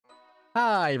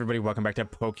Hi everybody, welcome back to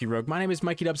PokeRogue. My name is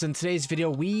Mikey Dubs. In today's video,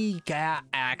 we got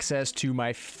access to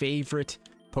my favorite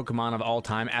Pokemon of all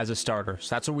time as a starter.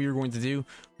 So that's what we were going to do.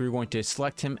 We were going to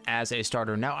select him as a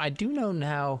starter. Now, I do know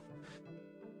now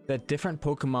that different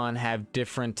Pokemon have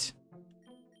different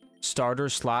starter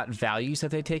slot values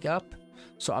that they take up.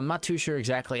 So I'm not too sure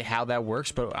exactly how that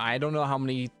works, but I don't know how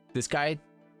many this guy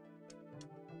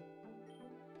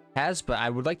has, but I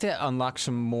would like to unlock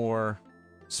some more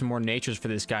natures for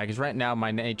this guy, because right now my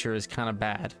nature is kind of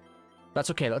bad. That's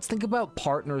okay. Let's think about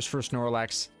partners for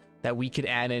Snorlax that we could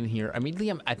add in here.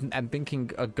 Immediately, I'm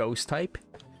thinking a ghost type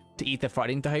to eat the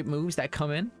fighting type moves that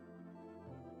come in.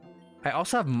 I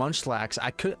also have Munchlax.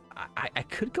 I could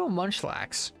go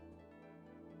Munchlax.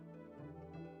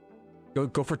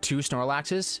 Go for 2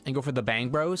 Snorlaxes and go for the Bang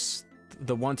Bros.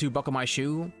 The 1-2 buckle my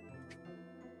shoe.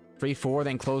 3-4,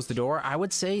 then close the door. I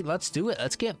would say let's do it.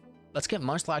 Let's get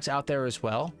Munchlax out there as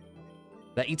well.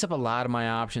 That eats up a lot of my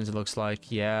options, it looks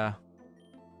like. Yeah.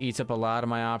 Eats up a lot of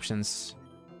my options.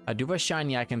 I do have a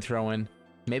shiny I can throw in.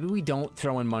 Maybe we don't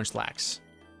throw in Munchlax.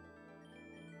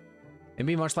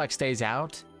 Maybe Munchlax stays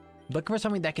out. Looking for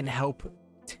something that can help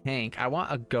tank. I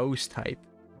want a ghost type.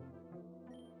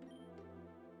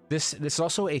 This is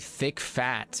also a thick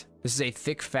fat. This is a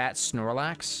thick fat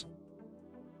Snorlax.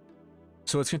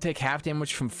 So it's going to take half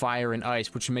damage from fire and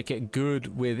ice, which would make it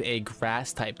good with a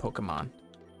grass type Pokemon.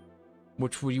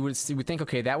 Which you would think,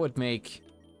 okay, that would make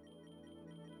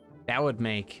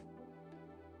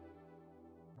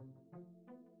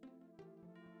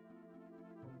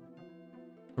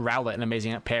Rowlet an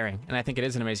amazing pairing. And I think it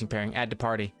is an amazing pairing. Add to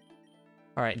party.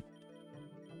 Alright.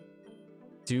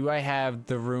 Do I have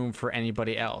the room for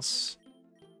anybody else?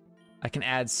 I can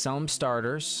add some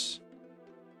starters.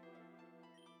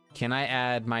 Can I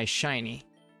add my shiny?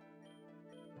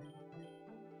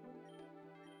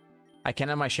 I can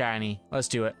add my shiny. Let's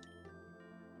do it.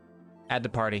 Add to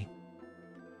party.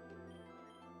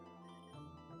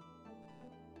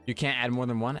 You can't add more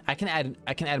than one? I can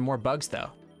add more bugs though.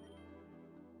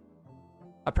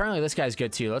 Apparently this guy's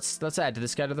good too. Let's add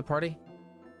this guy to the party.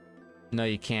 No,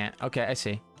 you can't. Okay, I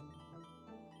see.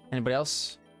 Anybody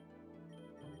else?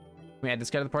 Can we add this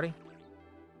guy to the party?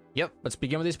 Yep, let's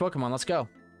begin with these Pokemon. Let's go.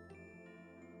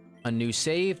 A new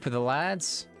save for the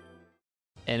lads.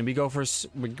 And we go for...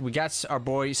 We got our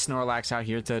boy Snorlax out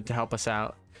here to help us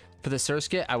out. For the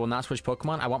Surskit, I will not switch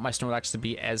Pokemon. I want my Snorlax to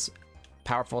be as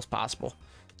powerful as possible.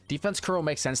 Defense Curl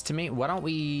makes sense to me. Why don't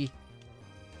we...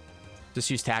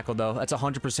 just use Tackle, though. That's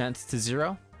 100% to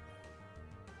 0.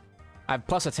 I have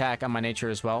plus attack on my nature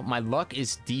as well. My luck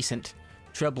is decent.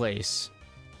 Trailblaze.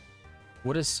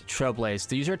 What is Trailblaze?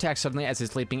 The user attacks suddenly as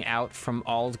it's leaping out from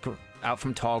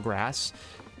tall grass.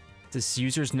 This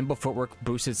user's nimble footwork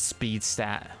boosts its speed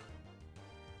stat.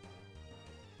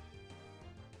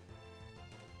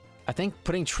 I think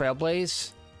putting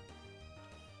Trailblaze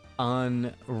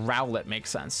on Rowlet makes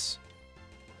sense.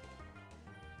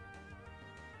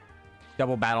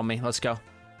 Double battle me. Let's go.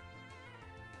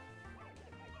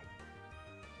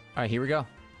 Alright, here we go.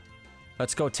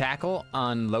 Let's go Tackle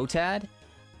on Lotad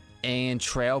and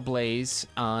Trailblaze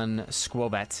on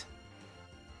Squobet.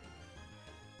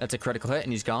 That's a critical hit,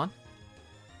 and he's gone.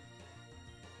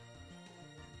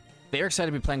 They're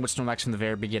excited to be playing with Snorlax from the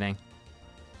very beginning.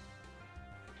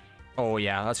 Oh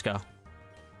yeah, let's go.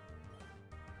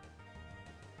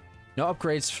 No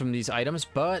upgrades from these items,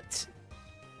 but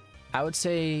I would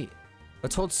say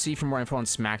let's hold C for more info on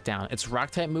Smackdown. It's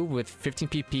Rock type move with 15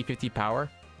 PP, 50 power.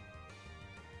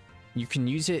 You can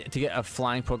use it to get a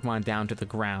flying Pokemon down to the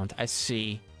ground. I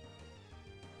see.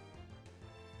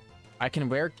 I can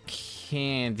wear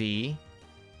candy.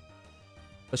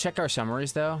 Let's check our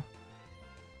summaries, though.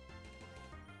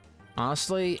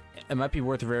 Honestly, it might be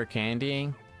worth rare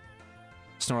candying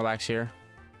Snorlax here.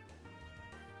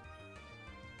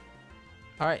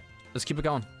 Alright, let's keep it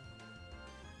going.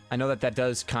 I know that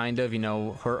does kind of,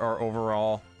 hurt our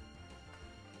overall,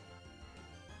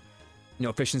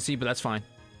 efficiency, but that's fine.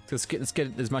 Let's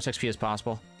get as much XP as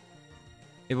possible.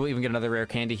 Maybe we'll even get another rare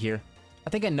candy here. I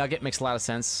think a nugget makes a lot of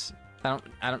sense. I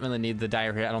don't really need the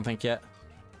diarrhea, I don't think yet.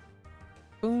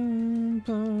 Boom,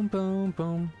 boom, boom,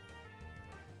 boom.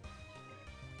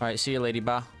 Alright, see you, Lady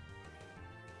Ba.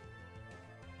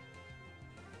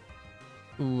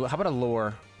 Ooh, how about a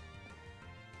lure?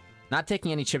 Not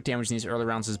taking any chip damage in these early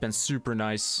rounds has been super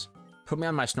nice. Put me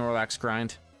on my Snorlax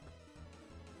grind.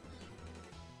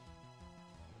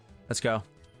 Let's go.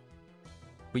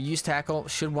 We use Tackle,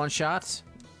 should one-shot.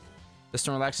 The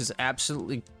Snorlax is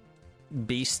absolutely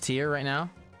beast tier right now.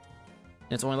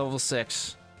 And it's only level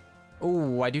 6.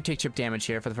 Oh, I do take chip damage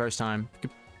here for the first time.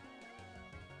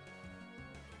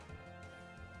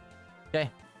 Okay.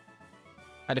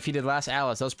 I defeated last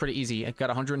Alice. That was pretty easy. I got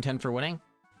 110 for winning.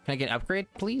 Can I get an upgrade,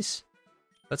 please?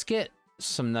 Let's get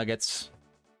some nuggets.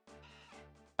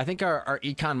 I think our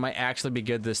econ might actually be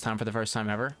good this time for the first time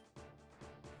ever.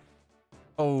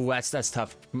 Oh, that's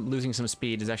tough. Losing some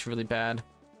speed is actually really bad.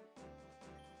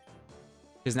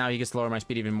 Because now he gets to lower my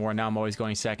speed even more. Now I'm always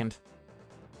going second.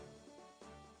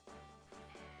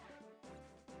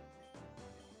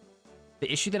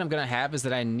 The issue that I'm going to have is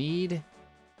that I need...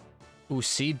 Ooh,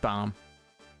 Seed Bomb.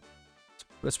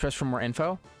 Let's press for more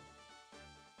info.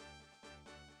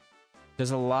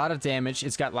 Does a lot of damage.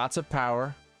 It's got lots of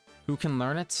power. Who can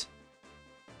learn it?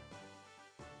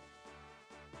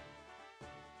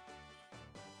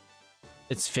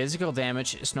 It's physical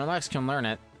damage. Snorlax can learn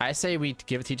it. I say we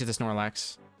give it to the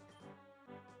Snorlax.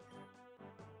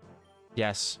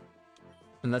 Yes.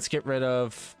 And let's get rid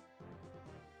of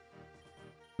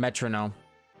Metronome.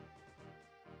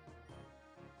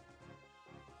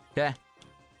 Okay.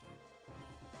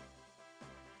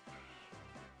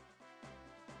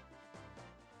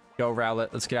 Go Rowlet.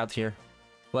 Let's get out here.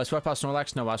 Will I swap out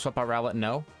Snorlax? No. Will I swap out Rowlet?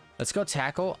 No. Let's go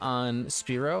Tackle on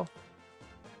Spearow.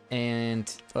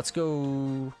 And let's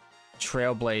go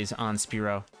Trailblaze on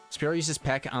Spearow. Spearow uses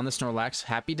Peck on the Snorlax.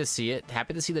 Happy to see it.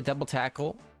 Happy to see the double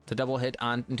tackle, the double hit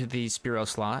on into the Spearow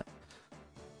slot.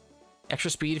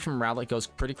 Extra speed from Rowlet goes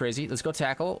pretty crazy. Let's go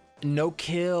Tackle. No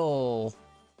kill.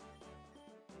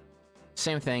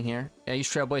 Same thing here. I use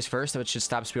Trailblaze first, which should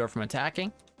stop Spearow from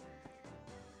attacking.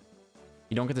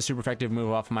 You don't get the super effective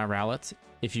move off of my Rowlet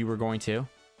if you were going to.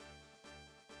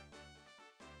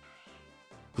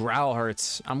 Growl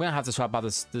hurts. I'm gonna have to swap out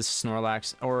this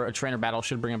Snorlax, or a trainer battle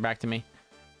should bring it back to me.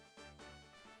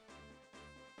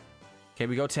 Okay,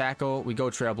 we go Tackle, we go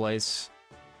Trailblaze.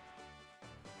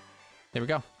 There we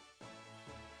go.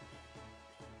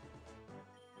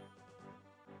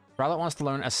 Rowlet wants to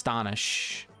learn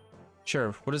Astonish.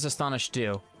 Sure, what does Astonish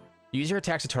do? Use your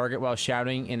attacks to target while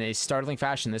shouting in a startling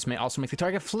fashion. This may also make the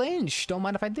target flinch. Don't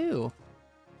mind if I do.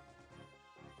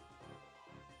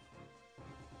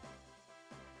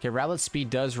 Okay, Rowlet's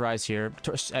speed does rise here.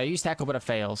 I use Tackle, but it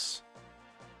fails.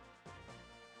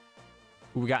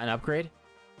 Ooh, we got an upgrade.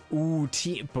 Ooh,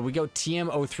 but we go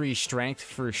TM03 Strength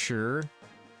for sure.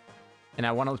 And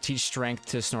I want to teach Strength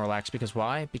to Snorlax because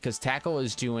why? Because Tackle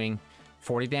is doing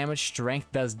 40 damage.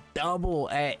 Strength does double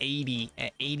at 80.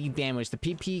 At 80 damage. The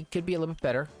PP could be a little bit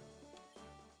better.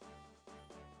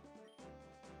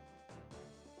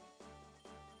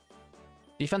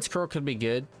 Defense Curl could be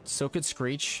good. So could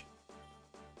Screech.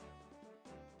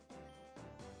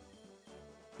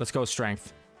 Let's go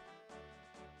Strength.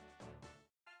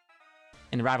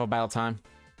 In rival battle time.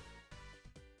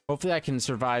 Hopefully I can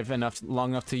survive long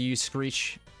enough to use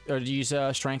Screech, or to use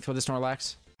Strength with the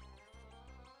Snorlax.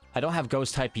 I don't have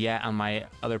Ghost type yet on my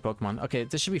other Pokemon. Okay,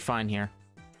 this should be fine here.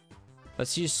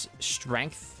 Let's use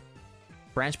Strength.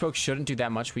 Branch Poke shouldn't do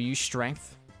that much. We use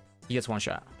Strength. He gets one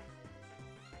shot.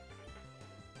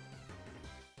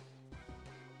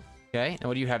 Okay, and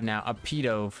what do you have now? A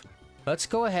Pidove. Let's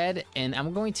go ahead and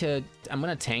I'm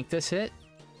gonna tank this hit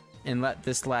and let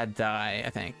this lad die, I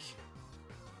think.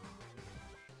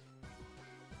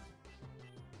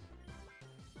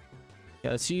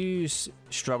 Yeah, let's use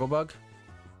Struggle Bug.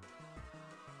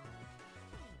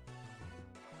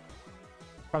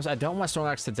 I don't want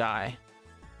Snorlax to die.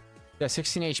 Yeah,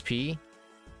 16 HP.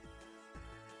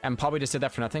 I probably just did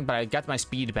that for nothing, but I got my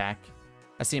speed back.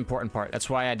 That's the important part. That's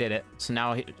why I did it. So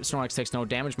now Snorlax takes no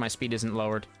damage. My speed isn't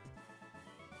lowered.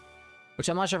 Which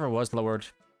I'm not sure if it was lowered.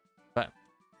 But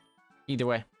either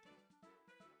way.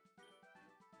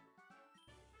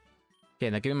 Okay,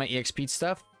 now give me my EXP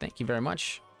stuff. Thank you very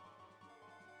much.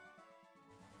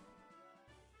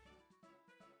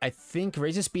 I think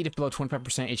raising speed if below 25%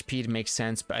 HP makes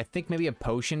sense, but I think maybe a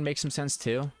potion makes some sense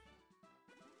too.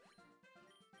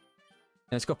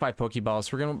 Let's go 5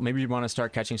 Pokeballs. We're gonna maybe want to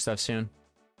start catching stuff soon.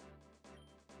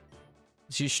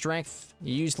 Let's use Strength.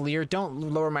 You use Leer. Don't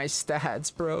lower my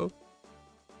stats, bro.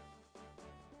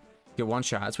 Get one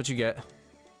shot. That's what you get.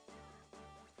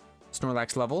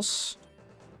 Snorlax levels.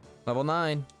 Level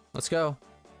 9. Let's go.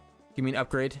 Give me an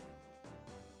upgrade.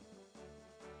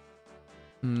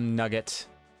 Nugget.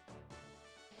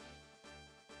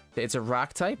 It's a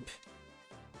rock type?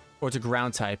 Or it's a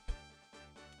ground type?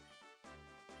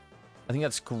 I think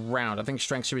that's ground. I think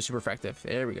Strength should be super effective.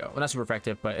 There we go. Well, not super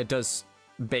effective, but it does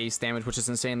base damage, which is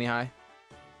insanely high.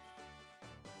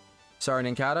 Sorry,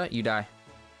 Ninkata, you die.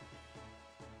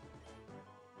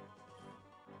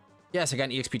 Yes, I got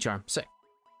an EXP charm. Sick.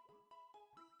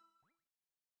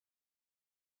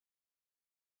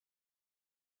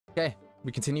 Okay,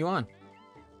 we continue on.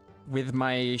 With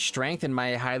my strength and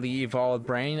my highly evolved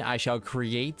brain, I shall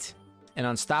create an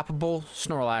unstoppable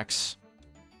Snorlax.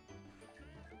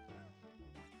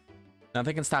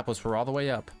 Nothing can stop us. We're all the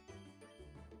way up.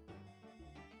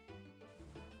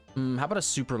 How about a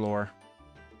super lore?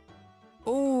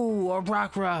 Ooh, a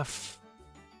Rockruff.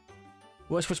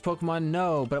 Will I switch Pokemon?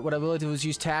 No, but what I will do is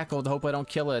use Tackle to hope I don't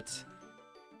kill it.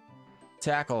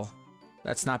 Tackle.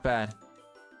 That's not bad.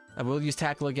 I will use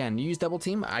Tackle again. You use Double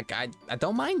Team? I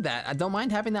don't mind that. I don't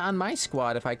mind having that on my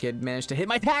squad if I could manage to hit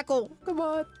my Tackle. Come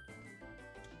on.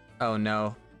 Oh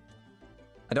no.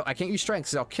 I can't use Strength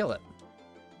because I'll kill it.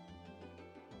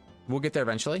 We'll get there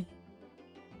eventually.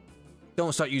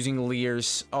 Don't start using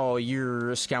Leers. Oh,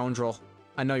 you're a scoundrel.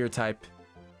 I know your type.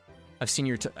 I've seen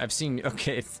your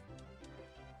okay.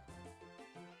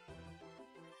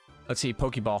 Let's see,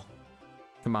 Pokeball.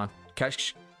 Come on.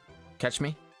 Catch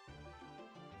me.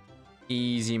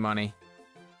 Easy money.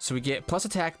 So we get plus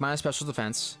attack, minus special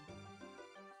defense.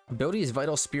 Ability is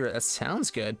Vital Spirit. That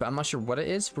sounds good, but I'm not sure what it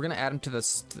is. We're gonna add him to the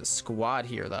squad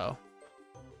here, though.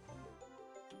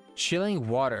 Chilling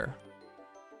Water.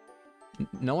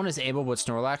 No one is able with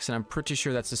Snorlax, and I'm pretty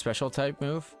sure that's a special type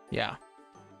move. Yeah.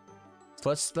 So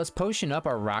let's potion up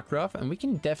our Rockruff, and we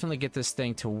can definitely get this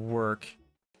thing to work.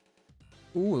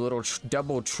 Ooh, a little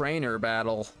double trainer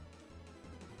battle.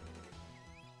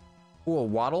 Ooh, a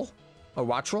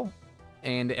Wattrel,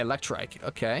 and Electrike.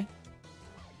 Okay.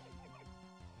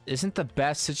 Isn't the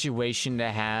best situation to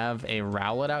have a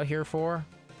Rowlet out here for?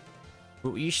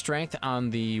 We'll use Strength on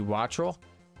the Wattrel,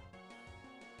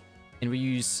 and we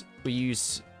use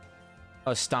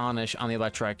Astonish on the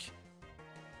Electrike.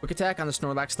 Quick Attack on the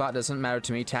Snorlax slot doesn't matter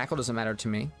to me. Tackle doesn't matter to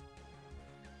me.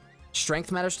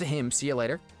 Strength matters to him. See you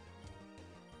later.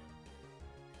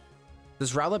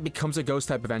 This Rowlet becomes a Ghost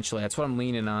type eventually. That's what I'm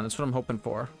leaning on. That's what I'm hoping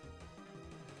for.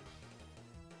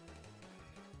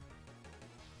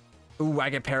 Ooh, I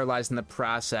get paralyzed in the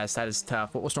process. That is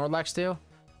tough. What will Snorlax do? Well,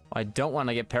 I don't want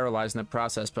to get paralyzed in the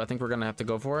process, but I think we're going to have to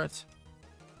go for it.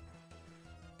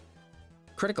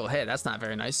 Critical hit. That's not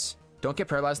very nice. Don't get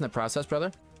paralyzed in the process,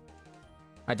 brother.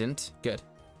 I didn't. Good.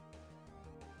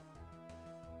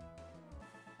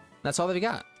 That's all that we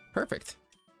got. Perfect.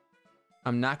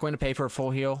 I'm not going to pay for a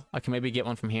full heal. I can maybe get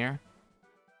one from here.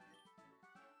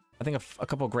 I think a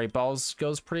couple Great Balls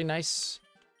goes pretty nice.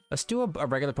 Let's do a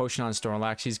regular potion on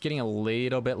Snorlax. He's getting a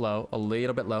little bit low. A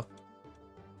little bit low.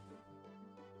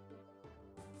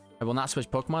 I will not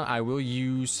switch Pokemon. I will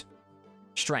use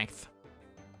Strength.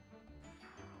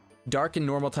 Dark and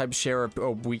normal types share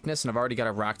a weakness, and I've already got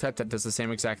a rock type that does the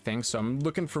same exact thing, so I'm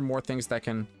looking for more things that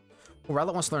can... Well,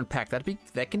 Rowlet wants to learn Peck.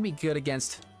 That can be good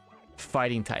against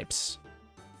fighting types.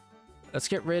 Let's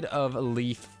get rid of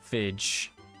Leaf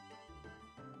Fidge.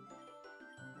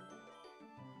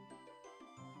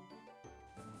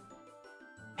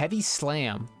 Heavy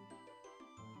Slam.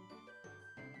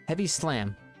 Heavy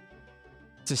Slam.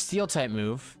 It's a Steel type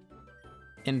move,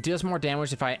 and it deals more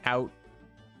damage if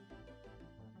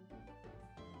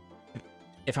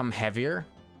if I'm heavier.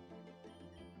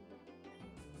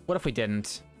 What if we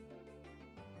didn't?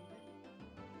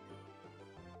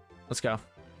 Let's go.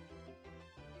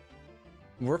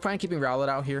 We're fine keeping Rowlet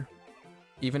out here,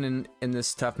 even in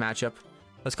this tough matchup.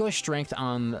 Let's go with Strength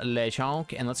on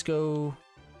Lechonk, and let's go...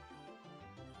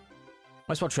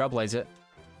 Might as well Trailblaze it.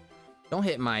 Don't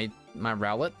hit my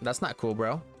Rowlet. That's not cool,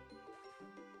 bro.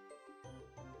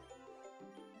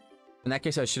 In that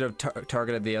case, I should have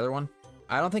targeted the other one.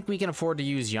 I don't think we can afford to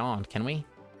use Yawn, can we?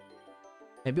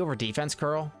 Maybe over Defense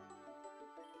Curl?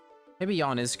 Maybe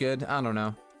Yawn is good. I don't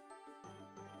know.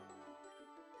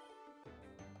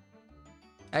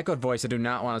 Echoed Voice, I do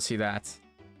not want to see that.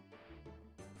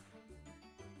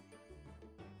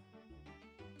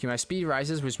 Okay, my speed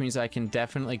rises, which means I can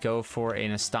definitely go for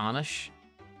an Astonish.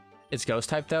 It's Ghost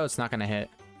type, though. It's not going to hit.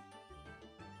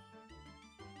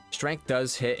 Strength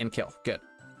does hit and kill. Good.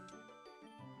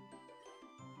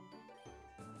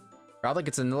 Rowlet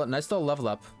gets a nice little level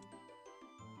up.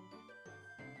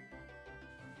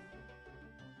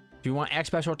 Do you want X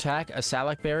special attack, a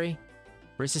Salac Berry?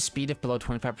 Raises speed if below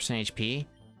 25% HP.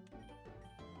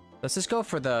 Let's just go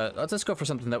for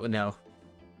something that would know.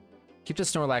 Keep the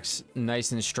Snorlax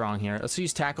nice and strong here. Let's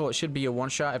use Tackle. It should be a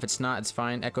one-shot. If it's not, it's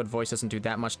fine. Echoed Voice doesn't do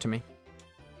that much to me.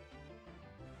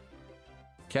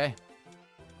 Okay.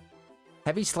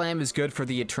 Heavy Slam is good for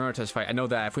the Eternatus fight. I know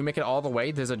that. If we make it all the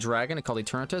way, there's a dragon called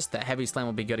Eternatus that Heavy Slam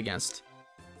will be good against.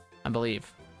 I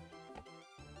believe.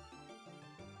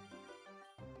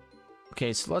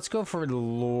 Okay, so let's go for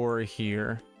lore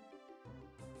here.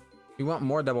 We want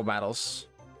more double battles.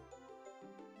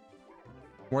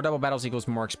 More double battles equals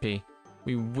more XP.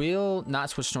 We will not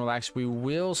switch Snorlax. We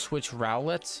will switch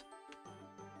Rowlet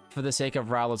for the sake of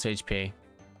Rowlet's HP.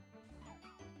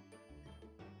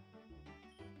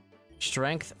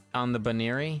 Strength on the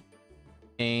Baneri.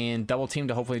 And double team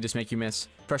to hopefully just make you miss.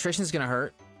 Frustration is going to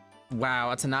hurt. Wow,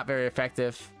 that's not very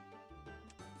effective.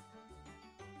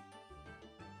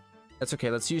 That's okay.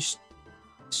 Let's use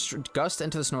Gust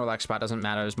into the Snorlax spot. Doesn't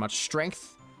matter as much.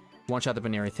 Strength. One shot the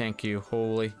Baneri. Thank you.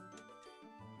 Holy.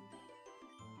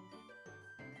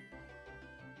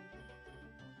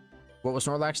 What will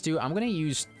Snorlax do? I'm going to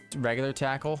use regular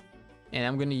tackle. And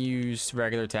I'm going to use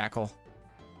regular tackle.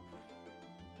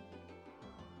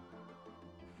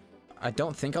 I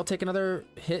don't think I'll take another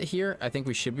hit here. I think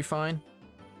we should be fine.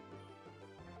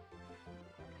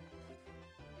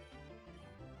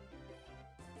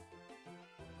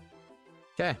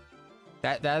 Okay.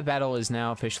 That battle is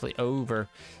now officially over.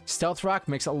 Stealth Rock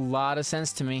makes a lot of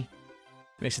sense to me.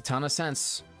 Makes a ton of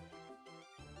sense.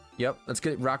 Yep, let's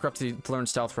get Rockruff to learn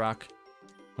Stealth Rock.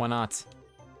 Why not?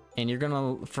 And you're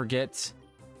gonna forget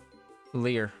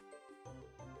Leer.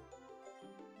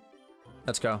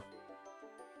 Let's go.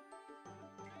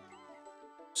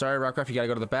 Sorry, Rockruff, you gotta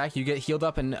go to the back. You get healed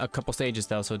up in a couple stages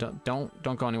though, so don't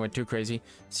go anywhere too crazy.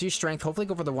 See strength. Hopefully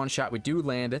go for the one shot. We do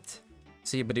land it.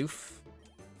 See you, Bidoof.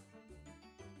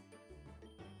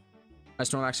 My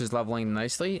Snorlax is leveling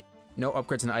nicely. No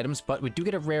upgrades in items, but we do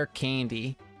get a rare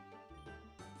candy.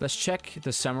 Let's check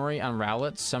the summary on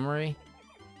Rowlet. Summary.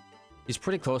 He's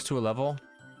pretty close to a level.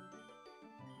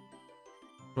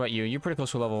 What about you? You're pretty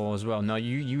close to a level as well. No,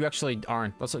 you actually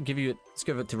aren't. Let's give it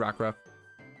to Rockruff.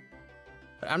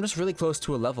 I'm just really close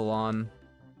to a level on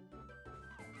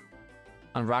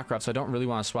Rockruff, so I don't really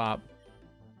want to swap.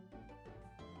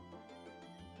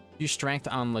 Use strength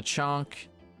on Lechonk.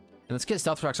 And let's get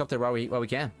Stealth Rocks up there while we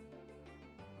can.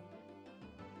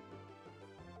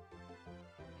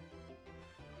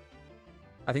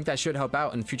 I think that should help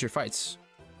out in future fights.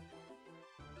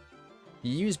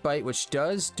 You use Bite, which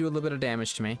does do a little bit of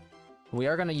damage to me. We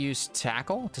are going to use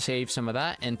Tackle to save some of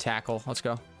that, and Tackle. Let's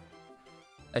go.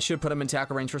 I should put him in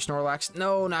tackle range for Snorlax.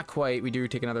 No, not quite. We do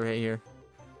take another hit here.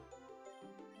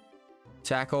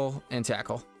 Tackle and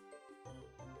tackle.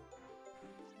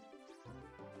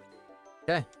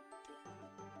 Okay.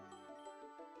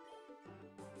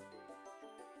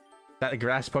 That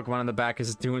grass Pokemon in the back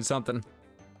is doing something.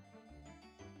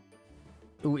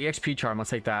 Ooh, EXP charm. Let's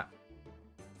take that.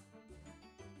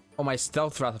 Oh, my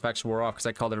stealth wrath effects wore off because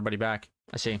I called everybody back.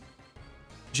 I see.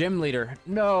 Gym leader.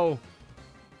 No.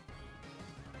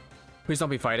 Please don't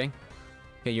be fighting.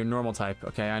 Okay, you're normal type.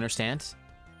 Okay, I understand.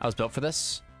 I was built for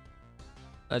this.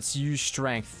 Let's use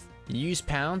strength. Use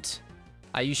pound.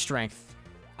 I use strength.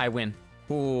 I win.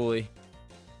 Holy.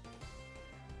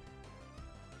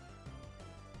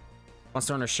 Wants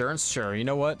to earn assurance? Sure. You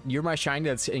know what? You're my shiny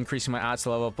that's increasing my odds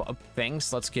to level up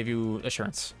things. Let's give you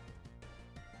assurance.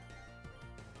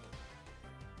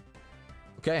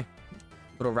 Okay.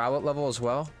 Little Rowlet level as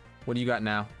well. What do you got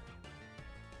now?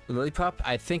 Lillipup?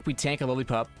 I think we tank a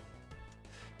Lillipup.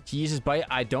 He uses Bite.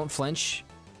 I don't flinch.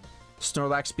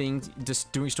 Snorlax being just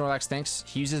doing Snorlax things.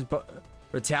 He uses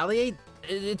Retaliate?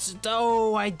 It's...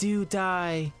 Oh, I do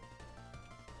die.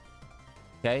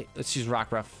 Okay, let's use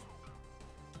Rockruff.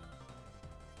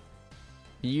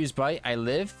 You use Bite. I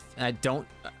live. And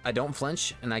I don't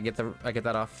flinch, and I get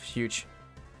that off. Huge.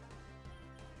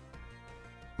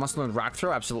 Must learn Rock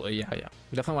Throw? Absolutely, yeah.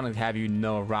 We definitely want to have you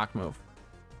know a rock move.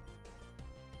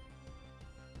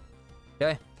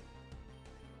 Okay.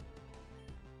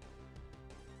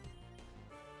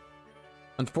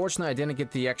 Unfortunately, I didn't get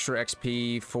the extra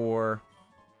XP for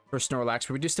Snorlax,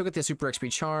 but we do still get the Super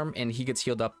XP Charm, and he gets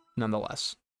healed up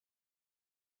nonetheless.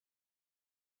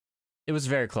 It was a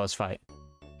very close fight.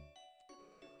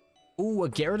 Ooh, a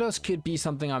Gyarados could be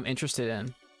something I'm interested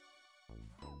in.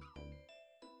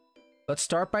 Let's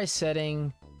start by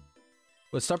going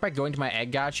to my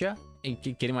Egg Gacha, and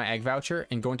getting my Egg Voucher,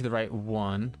 and going to the right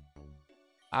one.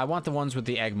 I want the ones with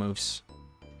the egg moves.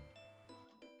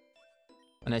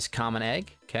 A nice common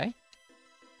egg, okay.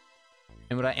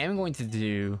 And what I am going to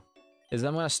do is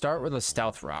I'm going to start with a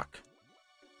Stealth Rock.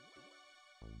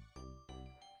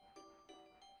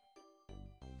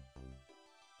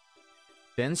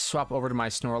 Then swap over to my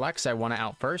Snorlax. I want it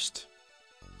out first.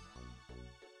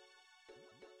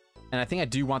 And I think I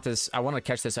do want this. I want to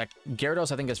catch this.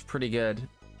 Gyarados, I think, is pretty good.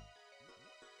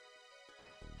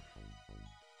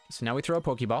 So now we throw a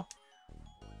Pokeball.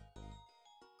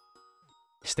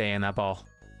 Stay in that ball.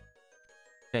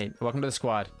 Okay, welcome to the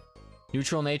squad.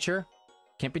 Neutral nature.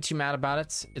 Can't be too mad about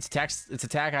it. Its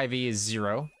attack IV is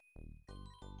 0.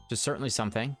 Which is certainly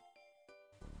something.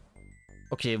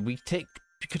 Okay, we take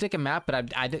could take a map,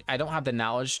 but I don't have the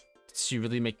knowledge to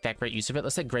really make that great use of it.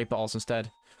 Let's take Great Balls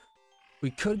instead. We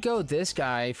could go this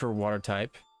guy for Water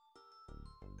type.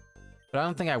 But I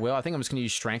don't think I will. I think I'm just going to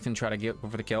use Strength and try to go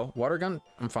for the kill. Water Gun,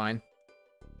 I'm fine.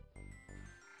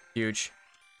 Huge.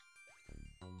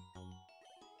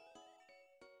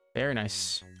 Very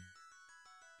nice.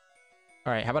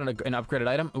 Alright, how about an upgraded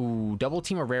item? Ooh, double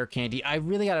team a rare candy. I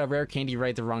really got a rare candy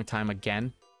right at the wrong time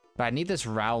again. But I need this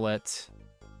Rowlet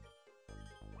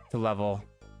to level.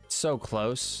 It's so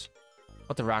close.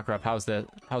 What the Rock Rep? How's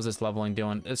this leveling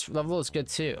doing? This level is good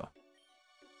too.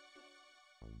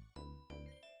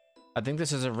 I think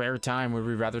this is a rare time where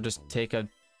we'd rather just take a...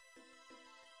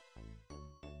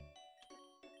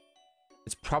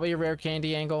 It's probably a rare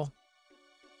candy angle.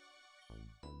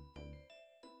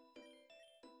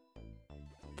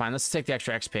 Fine, let's take the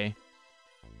extra XP. He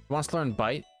wants to learn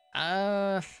Bite.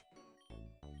 That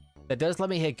does let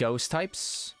me hit Ghost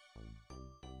types.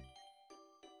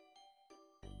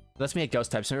 Lets me hit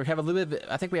Ghost types. So we have a little bit...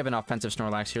 I think we have an offensive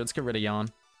Snorlax here. Let's get rid of Yawn.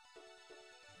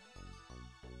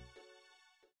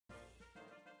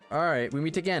 Alright, we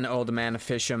meet again, old man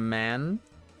fisherman.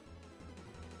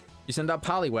 You send out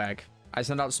Poliwag. I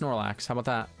send out Snorlax. How about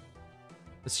that?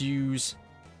 Let's use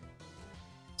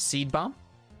Seed Bomb.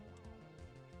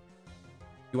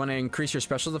 You want to increase your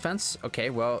special defense? Okay,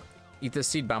 well, eat this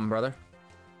Seed Bomb, brother.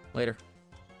 Later.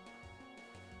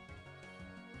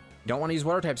 You don't want to use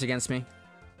water types against me.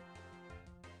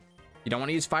 You don't want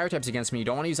to use fire types against me. You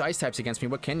don't want to use ice types against me.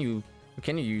 What can you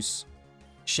use?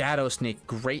 Shadow Sneak.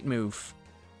 Great move.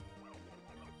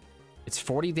 It's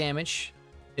 40 damage.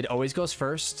 It always goes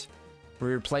first. We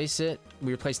replace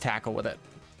Tackle with it.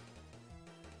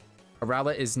 A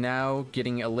Rowlet is now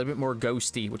getting a little bit more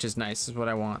ghosty, which is nice. This is what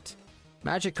I want.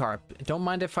 Magikarp. Don't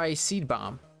mind if I Seed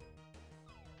Bomb.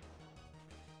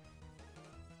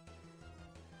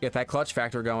 Get that clutch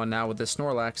factor going now with this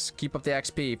Snorlax. Keep up the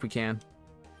XP if we can.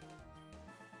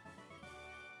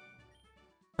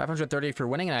 530 for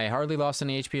winning, and I hardly lost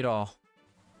any HP at all.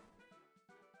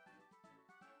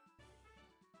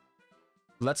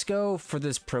 Let's go for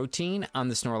this protein on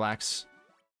the Snorlax.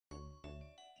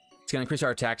 It's going to increase our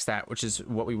attack stat, which is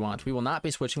what we want. We will not be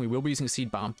switching. We will be using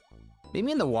Seed Bomb.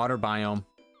 Maybe in the water biome.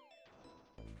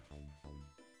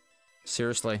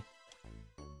 Seriously.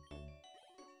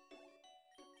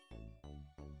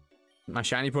 My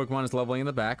shiny Pokemon is leveling in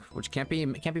the back, which can't be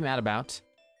mad about.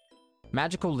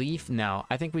 Magical Leaf? No.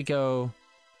 I think we go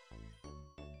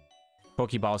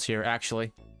Pokeballs here,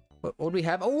 actually. What would we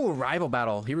have? Oh, Rival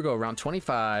Battle. Here we go, round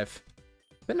 25.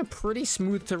 Been a pretty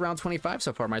smooth to round 25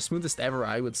 so far. My smoothest ever,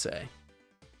 I would say.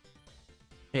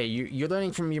 Hey, you're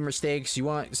learning from your mistakes. You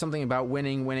want something about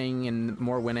winning, and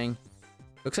more winning.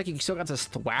 Looks like you still got this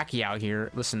Thwacky out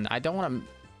here. Listen, I don't want to,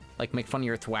 like, make fun of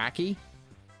your Thwacky,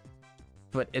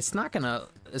 but it's not gonna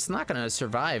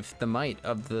survive the might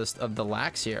of the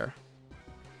Lax here.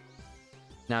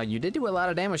 Now, you did do a lot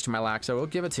of damage to my Lax, so we'll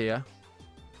give it to you.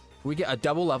 We get a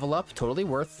double level up, totally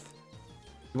worth.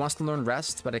 He wants to learn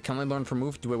Rest, but I can only learn for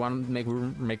Move. Do we want to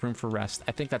make room for Rest?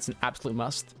 I think that's an absolute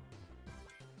must.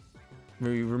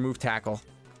 We remove Tackle,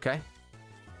 okay?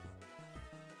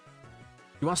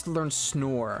 He wants to learn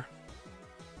Snore.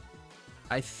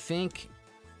 I think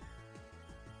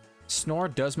Snore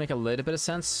does make a little bit of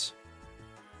sense.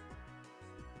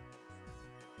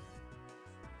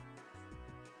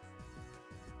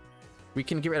 We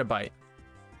can get rid of Bite.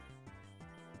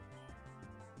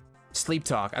 Sleep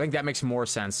Talk. I think that makes more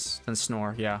sense than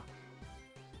Snore, yeah.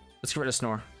 Let's get rid of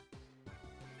Snore.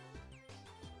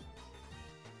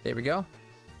 There we go.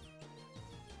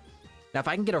 Now, if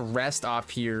I can get a Rest off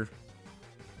here,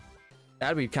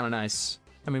 that'd be kind of nice.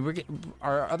 I mean,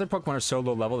 our other Pokemon are so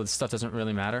low level that stuff doesn't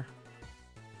really matter.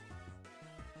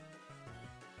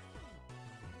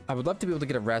 I would love to be able to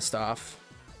get a Rest off.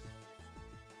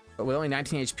 But with only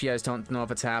 19 HP, I just don't know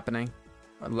if it's happening.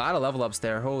 A lot of level ups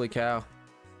there. Holy cow.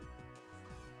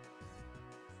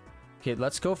 Okay,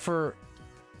 let's go for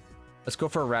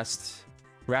a Rest.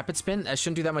 Rapid Spin. That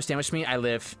shouldn't do that much damage to me. I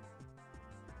live.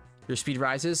 Your speed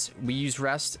rises. We use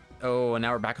Rest. Oh, and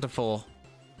now we're back to full.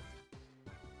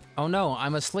 Oh no,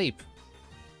 I'm asleep.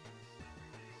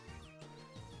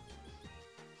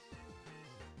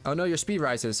 Oh no, your speed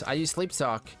rises. I use Sleep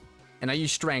Talk. And I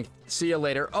use Strength. See you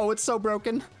later. Oh, it's so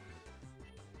broken.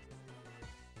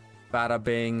 Bada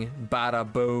bing,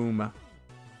 bada boom.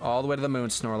 All the way to the moon,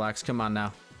 Snorlax. Come on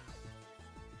now.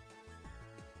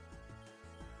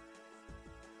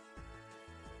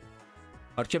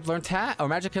 Magic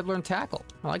Kid learn Tackle.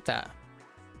 I like that.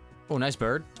 Oh, nice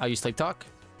bird. I'll use Sleep Talk.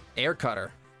 Air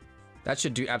Cutter. That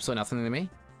should do absolutely nothing to me.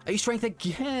 I use Strength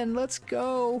again. Let's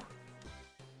go.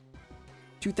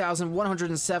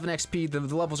 2,107 XP. The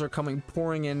levels are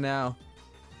pouring in now.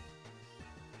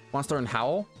 Wants to learn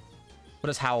Howl? What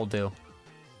does Howl do?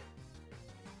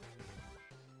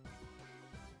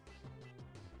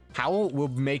 Howl will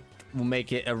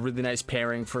make it a really nice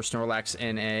pairing for Snorlax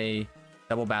in a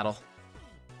double battle.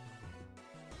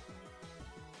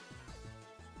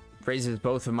 Raises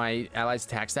both of my allies'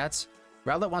 attack stats.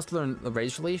 Rowlet wants to learn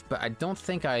Rage Relief, but I don't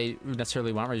think I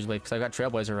necessarily want Rage Relief because I've got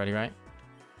Trailblazer already, right?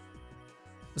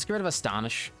 Let's get rid of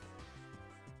Astonish.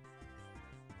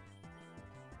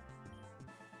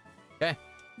 Okay.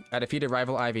 I defeated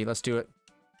Rival Ivy. Let's do it.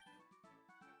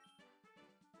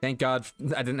 Thank God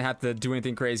I didn't have to do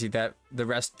anything crazy. That the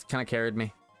rest kind of carried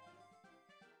me.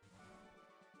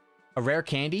 A rare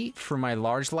candy for my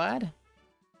large lad?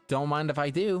 Don't mind if I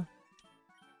do.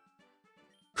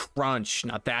 Crunch.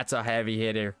 Now that's a heavy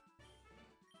hitter.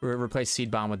 Replace Seed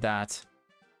Bomb with that.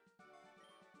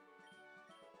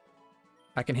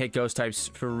 I can hit ghost types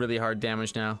for really hard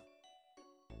damage now.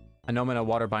 I know I'm in a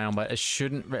water biome, but it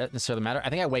shouldn't necessarily matter. I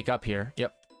think I wake up here.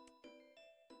 Yep.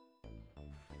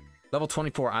 Level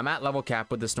 24. I'm at level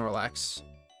cap with the Snorlax.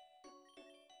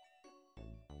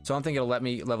 So I don't think it'll let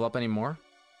me level up anymore.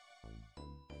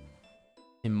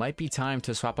 It might be time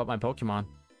to swap up my Pokemon.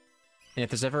 And if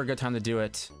there's ever a good time to do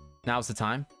it, now's the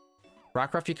time.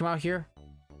 Rockruff, you come out here.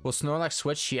 Will Snorlax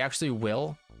switch? She actually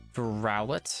will for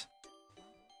Rowlet.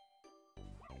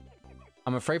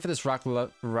 I'm afraid for this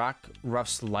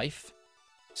Rockruff's life.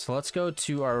 So let's go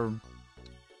to our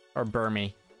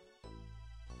Burmy.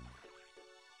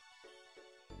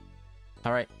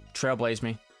 Alright, Trailblaze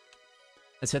me.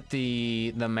 Let's hit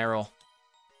the Meryl.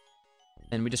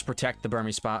 And we just protect the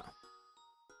Burmy spot.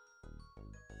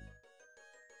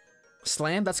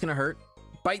 Slam, that's gonna hurt.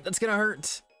 Bite, that's gonna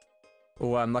hurt.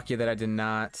 Oh, I'm lucky that I did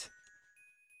not.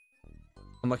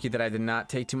 I'm lucky that I did not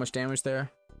take too much damage there.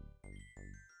 I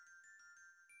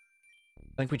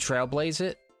think we Trailblaze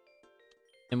it.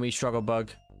 And we Struggle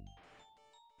Bug.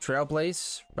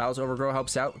 Trailblaze. Rowlet's Overgrow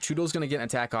helps out. Choodle's gonna get an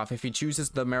attack off. If he chooses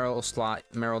the Meryl slot,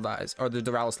 Meryl dies. Or the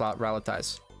Rowlet slot, Rowlet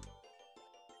dies.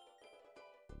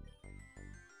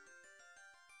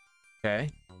 Okay.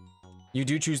 You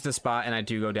do choose the spot, and I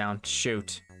do go down.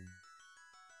 Shoot.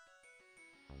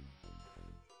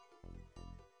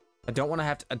 I don't want to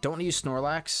have to... I don't want to use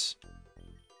Snorlax.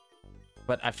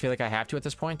 But I feel like I have to at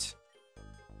this point.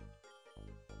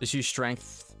 Just use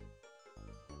Strength.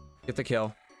 Get the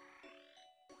kill.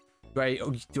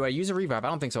 Do I use a revive? I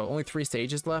don't think so. Only 3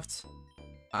 stages left.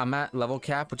 I'm at level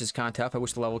cap, which is kind of tough. I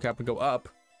wish the level cap would go up.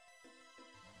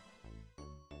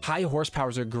 High Horsepower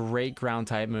is a great ground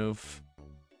type move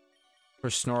for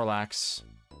Snorlax.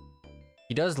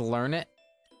 He does learn it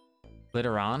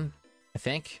later on, I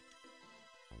think.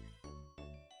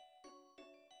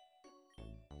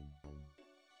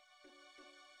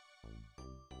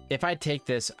 If I take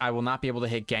this, I will not be able to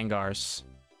hit Gengars.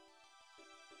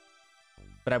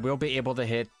 But I will be able to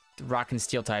hit Rock and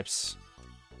Steel types.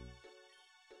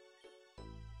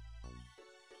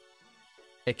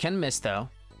 It can miss, though.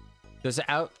 Does it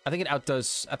out... I think it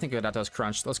outdoes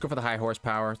Crunch. Let's go for the High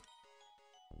Horsepower.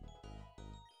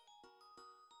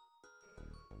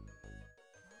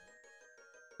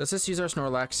 Let's just use our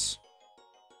Snorlax.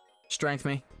 Strength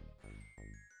me.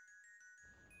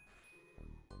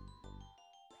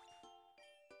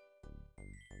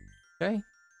 Okay.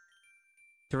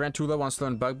 Tarantula wants to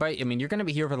learn Bug Bite. I mean, you're gonna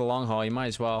be here for the long haul. You might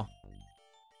as well.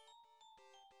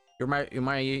 You're my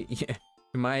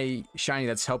shiny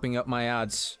that's helping up my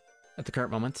odds at the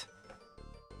current moment.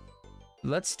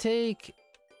 Let's take...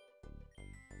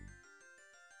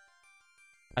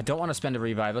 I don't want to spend a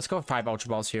revive. Let's go with 5 Ultra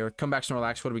Balls here. Come back,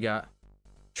 Snorlax. What do we got?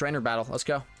 Trainer battle. Let's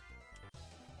go.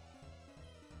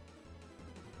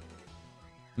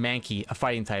 Mankey, a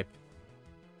fighting type.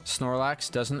 Snorlax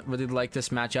doesn't really like this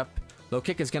matchup. Low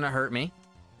kick is going to hurt me.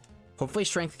 Hopefully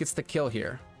Strength gets the kill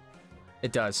here.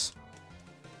 It does.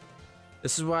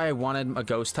 This is why I wanted a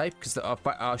Ghost type, because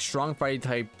a strong fighting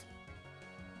type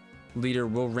leader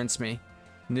will rinse me.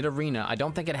 Nidorina, I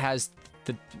don't think it has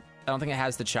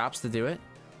the chops to do it.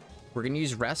 We're going to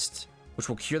use Rest, which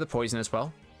will cure the poison as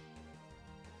well.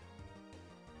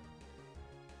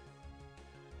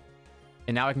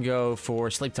 And now I can go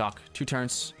for Sleep Talk. 2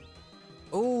 turns.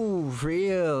 Oh,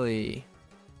 really?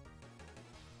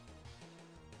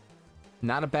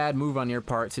 Not a bad move on your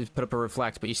part to put up a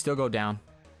Reflect, but you still go down.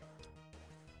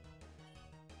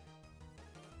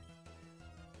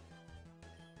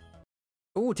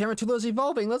 Ooh, Tarantula's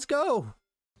evolving. Let's go.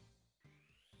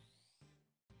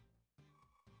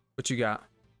 What you got?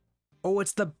 Oh,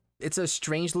 it's a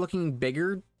strange looking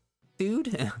bigger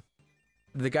dude.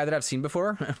 The guy that I've seen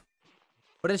before.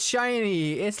 But it's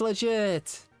shiny. It's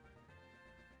legit.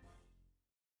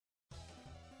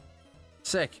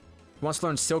 Sick. Wants to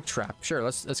learn Silk Trap. Sure,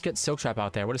 let's get Silk Trap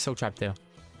out there. What does Silk Trap do?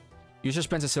 User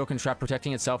spends a Silken Trap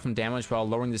protecting itself from damage while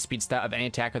lowering the speed stat of any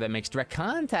attacker that makes direct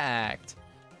contact.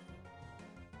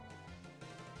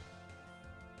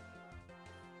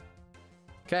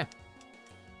 Okay.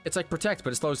 It's like Protect,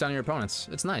 but it slows down your opponents.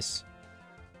 It's nice.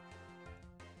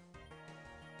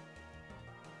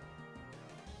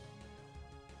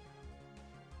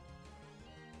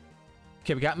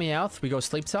 Okay, we got Meowth. We go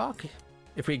Sleep Talk.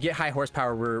 If we get high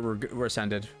horsepower, we're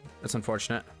ascended. That's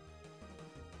unfortunate.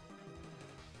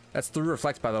 That's through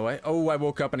Reflect, by the way. Oh, I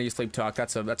woke up and he Sleep Talk.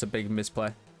 That's a big misplay.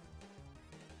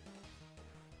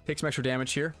 Take some extra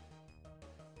damage here.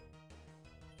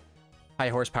 High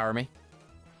horsepower me.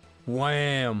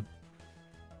 Wham!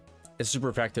 It's super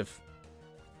effective.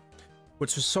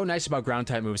 What's so nice about ground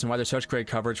type moves and why they're such great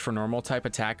coverage for normal type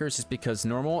attackers is because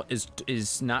normal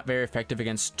is not very effective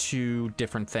against two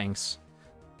different things.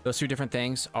 Those two different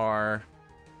things are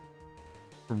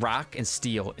rock and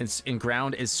steel. And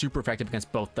ground is super effective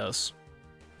against both those.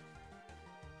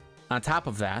 On top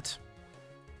of that,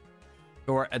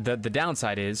 or the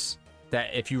downside is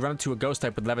that if you run into a ghost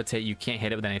type with levitate, you can't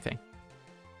hit it with anything.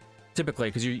 Typically,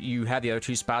 because you have the other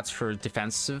two spots for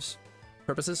defensive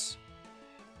purposes.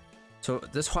 So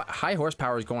this high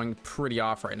horsepower is going pretty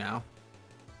off right now.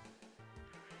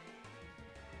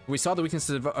 We saw the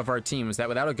weaknesses of our team is that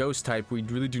without a ghost type, we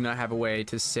really do not have a way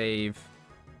to save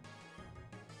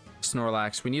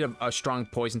Snorlax. We need a strong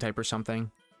poison type or something.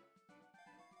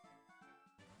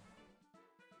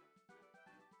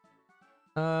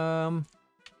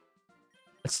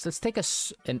 Let's take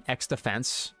an X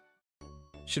defense.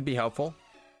 Should be helpful.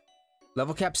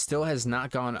 Level cap still has not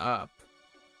gone up.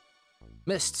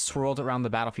 Mist swirled around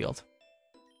the battlefield.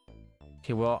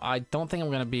 Okay, well, I don't think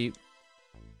I'm gonna be...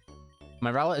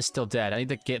 My Rowlet is still dead. I need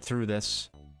to get through this.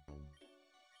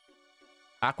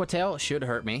 Aqua Tail should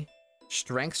hurt me.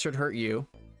 Strength should hurt you.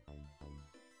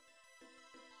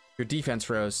 Your defense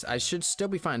rose. I should still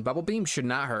be fine. Bubble Beam should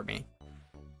not hurt me.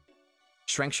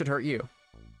 Strength should hurt you.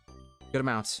 Good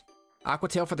amounts. Aqua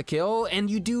Tail for the kill, and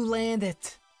you do land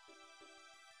it.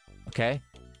 Okay.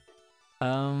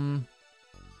 No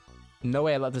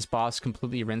way I let this boss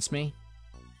completely rinse me.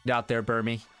 Get out there,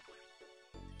 Burmy.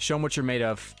 Show him what you're made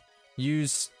of.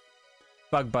 Use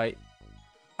Bug Bite.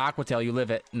 Aqua Tail, you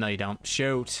live it. No, you don't.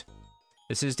 Shoot.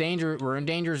 This is danger. We're in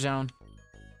danger zone.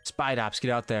 Spidops,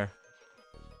 get out there.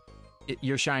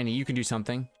 You're shiny. You can do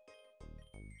something.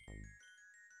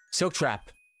 Silk Trap.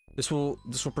 This will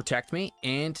protect me,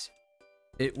 and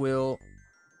it will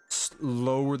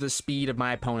lower the speed of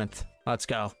my opponent. Let's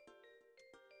go.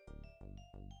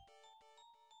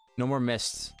 No more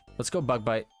mists. Let's go Bug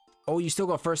Bite. Oh, you still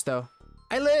go first, though.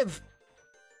 I live!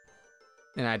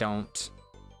 And I don't.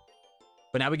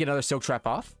 But now we get another Silk Trap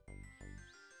off,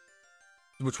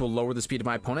 which will lower the speed of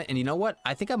my opponent. And you know what?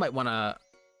 I think I might want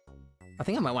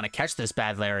to catch this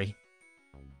bad Larry.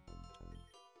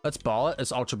 Let's ball it.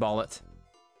 Let's Ultra Ball it.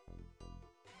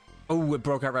 Oh, it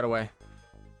broke out right away.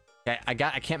 Okay,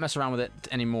 I can't mess around with it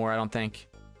anymore, I don't think.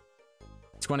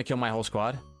 It's going to kill my whole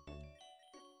squad.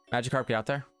 Magikarp, get out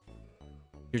there.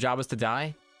 Your job is to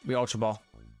die. We Ultra Ball.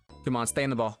 Come on, stay in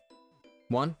the ball.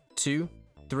 1, 2,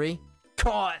 3.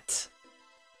 Caught!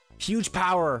 Huge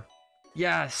power.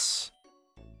 Yes.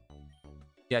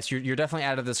 Yes, you're definitely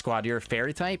out of the squad. You're a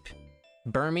fairy type.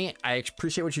 Burn me. I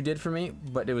appreciate what you did for me,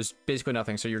 but it was basically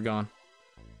nothing, so you're gone.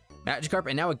 Magikarp,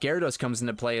 and now a Gyarados comes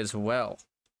into play as well.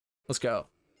 Let's go.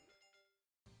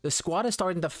 The squad is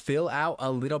starting to fill out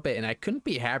a little bit, and I couldn't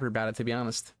be happier about it, to be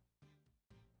honest.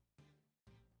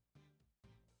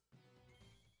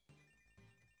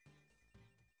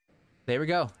 There we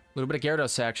go. A little bit of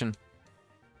Gyarados action.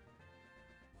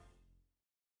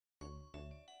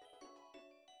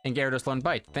 And Gyarados learned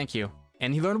Bite. Thank you.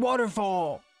 And he learned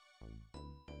Waterfall!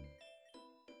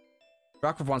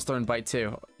 Rockruff wants to learn Bite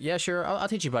too. Yeah, sure. I'll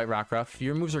teach you Bite, Rockruff.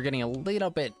 Your moves are getting a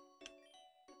little bit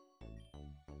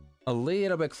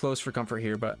close for comfort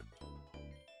here, but...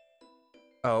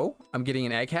 Oh, I'm getting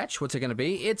an Egg Hatch. What's it gonna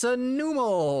be? It's a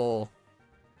Numel!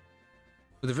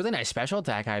 With a really nice special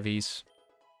attack IVs.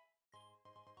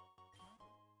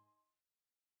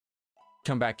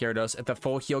 Come back, Gyarados. If the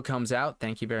full heal comes out,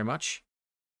 thank you very much.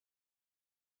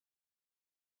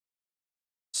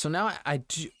 So now I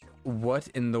do... What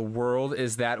in the world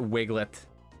is that Wiglet?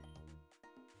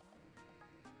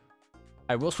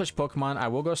 I will switch Pokemon. I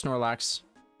will go Snorlax.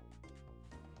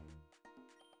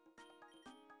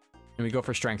 And we go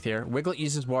for Strength here. Wiglet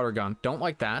uses Water Gun. Don't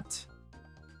like that.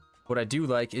 What I do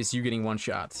like is you getting one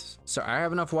shot. So I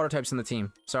have enough Water types in the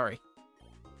team. Sorry.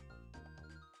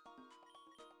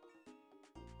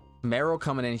 Marrow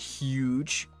coming in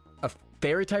huge. A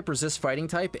fairy type resists fighting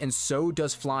type, and so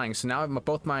does flying. So now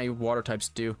both my water types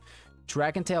do.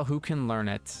 Dragon Tail, who can learn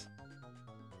it?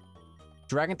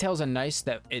 Dragon Tail's a nice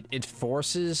that it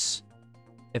forces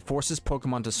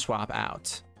Pokemon to swap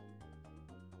out.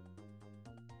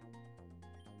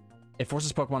 It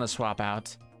forces Pokemon to swap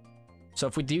out. So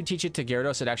if we do teach it to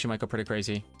Gyarados, it actually might go pretty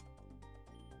crazy.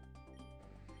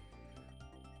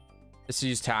 Let's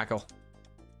use Tackle.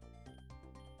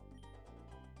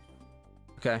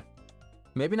 Okay.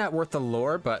 Maybe not worth the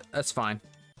lore, but that's fine.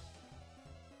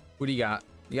 What do you got?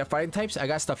 You got fighting types? I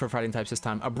got stuff for fighting types this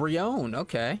time. A Brionne,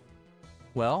 okay.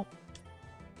 Well,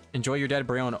 enjoy your dead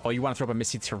Brionne. Oh, you want to throw up a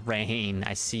Misty Terrain.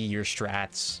 I see your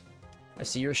strats. I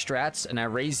see your strats, and I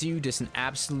raise you just an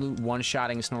absolute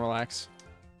one-shotting Snorlax.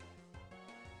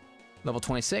 Level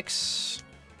 26.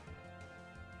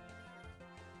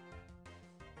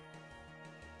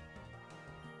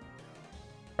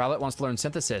 Rowlet wants to learn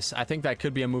Synthesis. I think that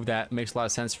could be a move that makes a lot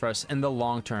of sense for us in the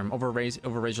long term, over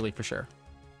Ridgely for sure.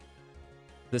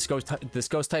 This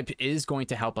ghost type is going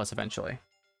to help us eventually.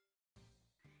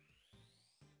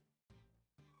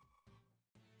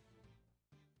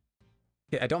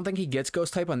 Okay, I don't think he gets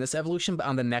ghost type on this evolution, but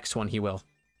on the next one he will.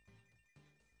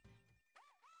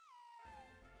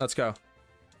 Let's go.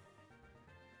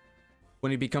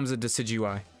 When he becomes a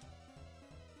Decidueye.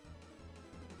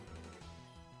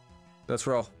 Let's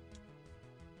roll.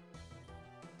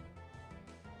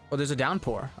 Oh, there's a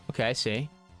downpour. Okay, I see.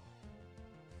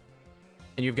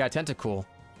 And you've got Tentacool.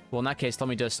 Well, in that case, let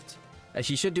me just...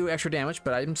 She should do extra damage,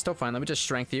 but I'm still fine. Let me just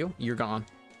strength you. You're gone.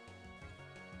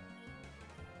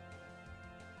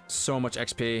 So much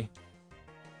XP.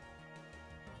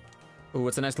 Ooh,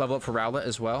 it's a nice level up for Rowlet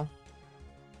as well.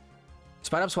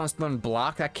 Spidops wants to learn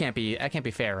Block. That can't be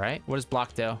fair, right? What does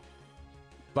Block do?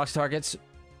 Blocks targets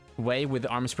way with the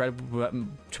arm spread to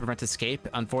prevent escape.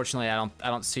 Unfortunately, I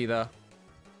don't see the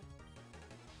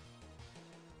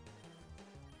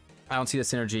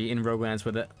synergy in Roguelands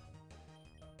with it.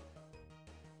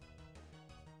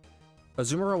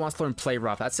 Azumarill wants to learn Play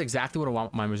Rough. That's exactly what I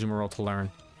want my Azumarill to learn.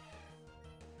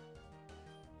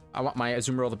 I want my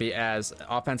Azumarill to be as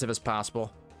offensive as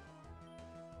possible.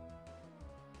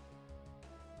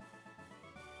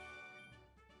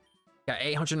 Got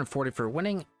 840 for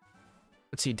winning.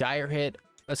 Let's see, Dire Hit.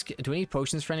 Do we need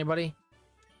potions for anybody?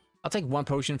 I'll take one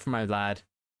potion for my lad.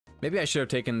 Maybe I should have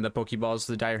taken the Pokeballs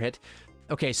to the Dire Hit.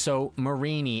 Okay, so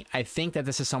Marini. I think that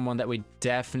this is someone that we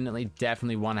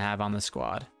definitely want to have on the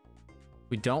squad.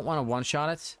 We don't want to one-shot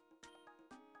it.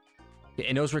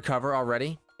 It knows Recover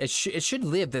already. It should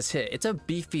live this hit. It's a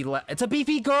beefy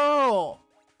girl!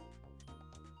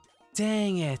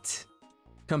 Dang it.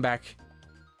 Come back.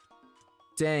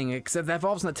 Dang it, because that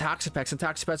evolves into Toxapex, and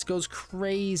Toxapex goes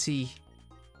crazy.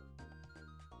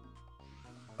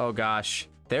 Oh gosh.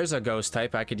 There's a ghost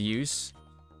type I could use.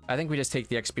 I think we just take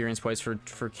the experience points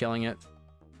for killing it.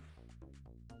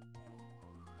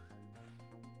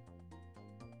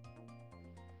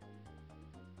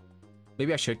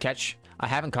 Maybe I should catch. I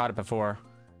haven't caught it before.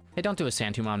 Hey, don't do a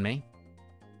Sand Tomb on me.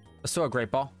 Let's throw a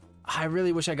Great Ball. I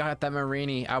really wish I got that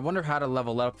Marini. I wonder how to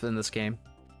level up in this game.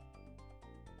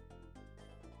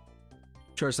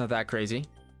 Sure, it's not that crazy.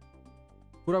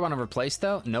 Who do I want to replace,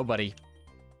 though? Nobody.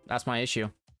 That's my issue.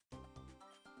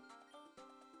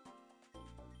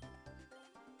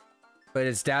 But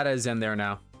its data is in there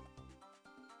now.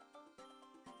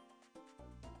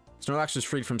 Snorlax was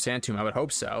freed from Sand Tomb. I would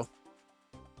hope so.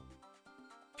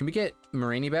 Can we get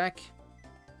Marini back?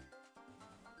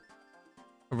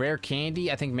 A rare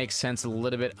candy, I think, makes sense a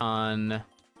little bit on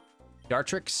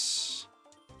Dartrix.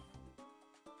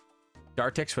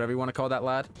 Dartix, whatever you want to call that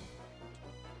lad.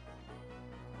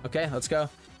 Okay, let's go.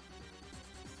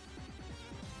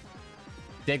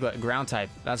 Diglett, ground type.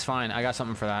 That's fine. I got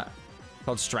something for that.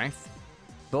 Called Strength.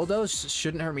 Bulldoze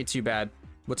shouldn't hurt me too bad.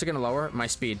 What's it gonna lower? My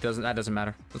speed. That doesn't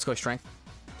matter. Let's go Strength.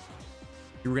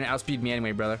 You were gonna outspeed me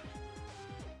anyway, brother.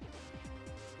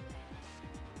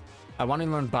 I want to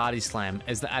learn Body Slam.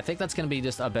 I think that's gonna be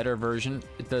just a better version.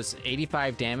 It does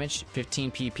 85 damage,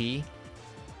 15 PP.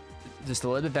 Just a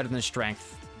little bit better than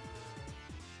Strength.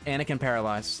 And it can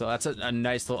paralyze. So that's a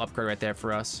nice little upgrade right there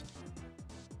for us.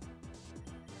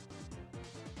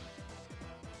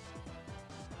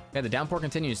 Okay, the downpour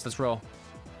continues. Let's roll.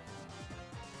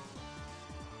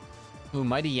 Ooh,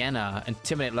 Mighty Yenna.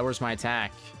 Intimidate lowers my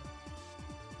attack.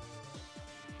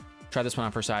 Try this one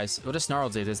on for size. What does Snarl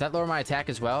do? Does that lower my attack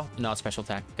as well? No, it's special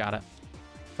attack. Got it.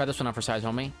 Try this one on for size,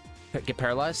 homie. Get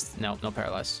paralyzed? No, no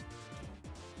paralyzed.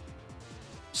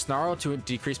 Snarl to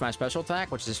decrease my special attack,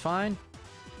 which is fine.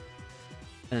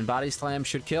 And then Body Slam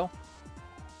should kill.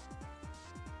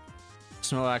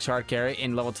 Snorlax hard carry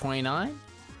in level 29.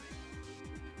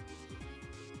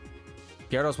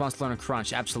 Gyarados wants to learn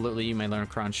Crunch. Absolutely, you may learn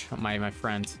Crunch, my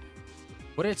friend.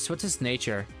 What's its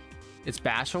nature? It's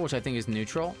Bashful, which I think is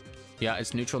neutral. Yeah,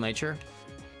 it's neutral nature.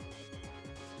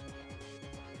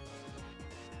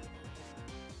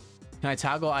 Can I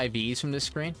toggle IVs from this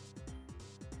screen?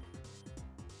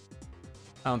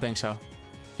 I don't think so.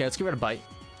 Okay, let's get rid of Bite.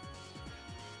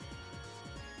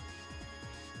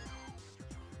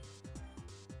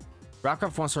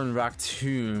 Rockruff wants to learn Rock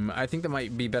Tomb. I think that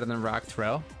might be better than Rock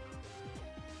Throw.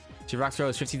 See, Rock Throw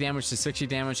is 50 damage to 60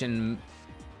 damage, and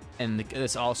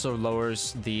this also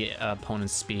lowers the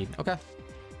opponent's speed. Okay.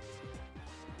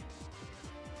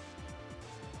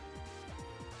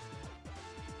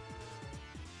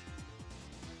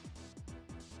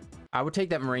 I would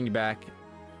take that Meringue back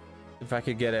if I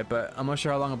could get it, but I'm not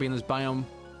sure how long I'll be in this biome.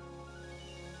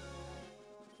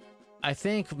 I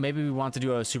think maybe we want to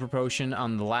do a Super Potion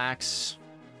on the Lax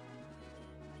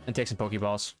and take some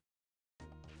Pokeballs.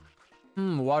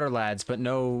 Water Lads, but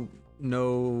no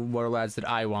Water Lads that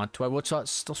I want. Do I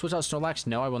still switch out Snorlax?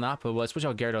 No, I will not, but will I switch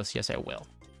out Gyarados? Yes, I will.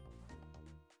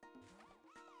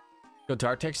 Go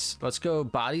Dartix. Let's go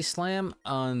Body Slam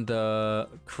on the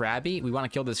Krabby. We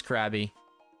want to kill this Krabby.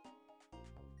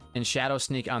 And Shadow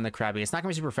Sneak on the Krabby. It's not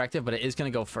going to be super effective, but it is going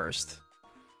to go first.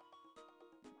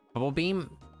 Bubble Beam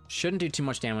shouldn't do too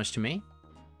much damage to me.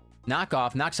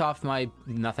 Knocks off my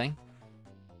nothing.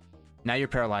 Now you're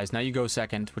paralyzed. Now you go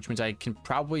second, which means I can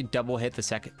probably double hit the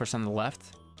second person on the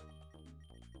left.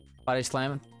 Body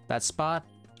Slam that spot.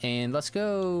 And let's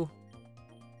go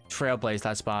Trailblaze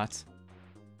that spot.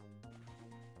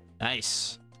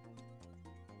 Nice.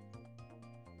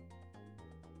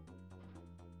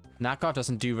 Knockoff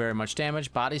doesn't do very much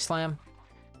damage. Body Slam.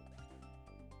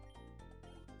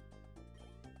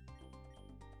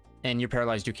 And you're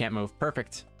paralyzed. You can't move.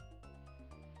 Perfect.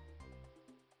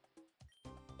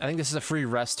 I think this is a free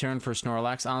rest turn for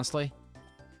Snorlax, honestly.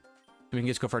 We can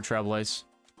just go for a Trailblaze.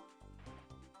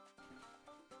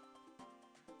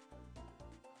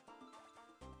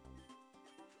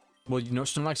 Will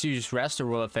Snorlax use rest, or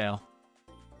will it fail?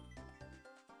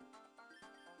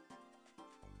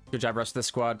 Good job, rest of the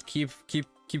squad. Keep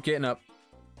getting up.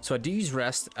 So I do use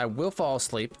rest. I will fall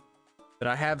asleep, but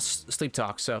I have sleep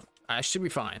talk, so I should be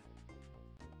fine.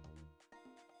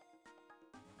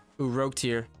 Ooh, Rogue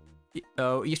tier.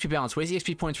 Oh, EXP balance. Waste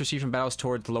EXP points received from battles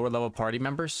toward the lower level party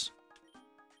members.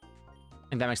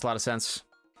 And that makes a lot of sense.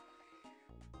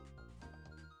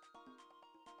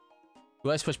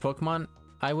 Will I switch Pokemon?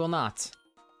 I will not.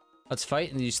 Let's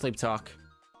fight and use sleep talk.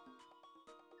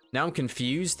 Now I'm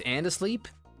confused and asleep.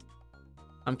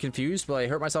 I'm confused, but I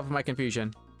hurt myself in my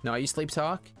confusion. No, I use sleep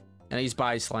talk and I use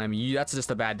Body Slam. That's just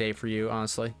a bad day for you,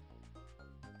 honestly.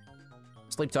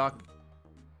 Sleep talk.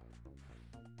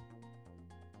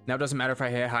 Now it doesn't matter if I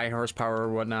hit high horsepower or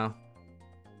what now.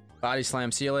 Body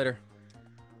Slam. See you later.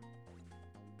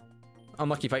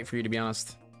 Unlucky fight for you, to be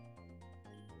honest.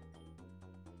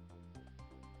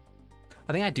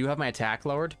 I think I do have my attack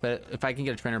lowered, but if I can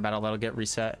get a trainer battle, that'll get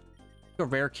reset. Go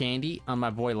Rare Candy on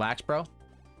my boy Lax, bro.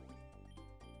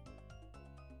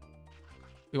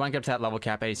 We want to get up to that level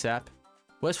cap ASAP.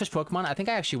 Will I switch Pokemon? I think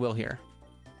I actually will here.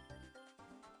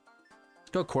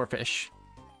 Let's go Corphish.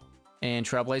 And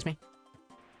Trailblaze me.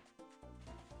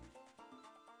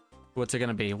 What's it going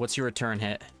to be? What's your return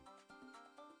hit?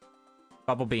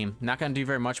 Bubble Beam. Not going to do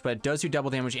very much, but it does do double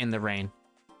damage in the rain.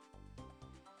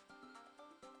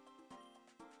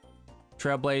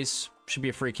 Trailblaze. Should be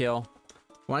a free kill.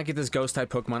 Want to get this Ghost-type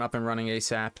Pokemon up and running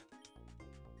ASAP.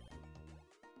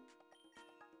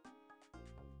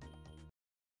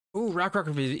 Ooh,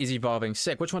 Rockruff is evolving.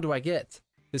 Sick. Which one do I get?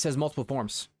 This has multiple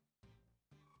forms.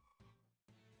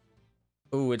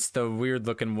 Ooh, it's the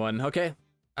weird-looking one. Okay,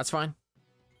 that's fine.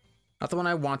 Not the one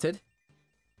I wanted.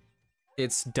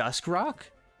 It's Duskrock?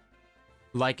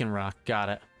 Lycanroc. Got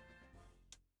it.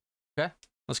 Okay,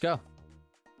 let's go.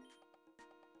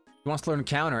 He wants to learn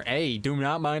Counter. Hey, do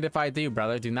not mind if I do,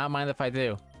 brother. Do not mind if I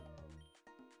do.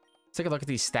 Let's take a look at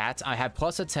these stats. I have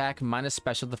plus attack, minus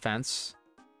special defense.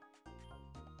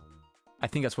 I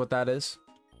think that's what that is.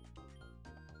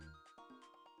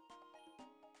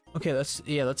 Okay,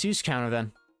 let's use Counter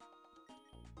then.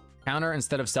 Counter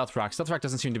instead of Stealth Rock. Stealth Rock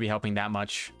doesn't seem to be helping that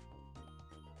much.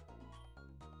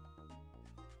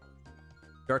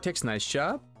 Dartix, nice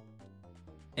job.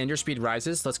 And your speed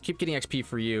rises. Let's keep getting XP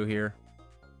for you here.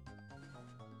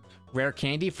 Rare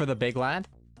Candy for the big lad.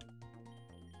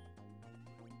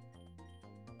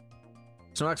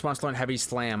 Snorlax wants to learn Heavy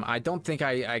Slam. I don't think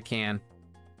I can.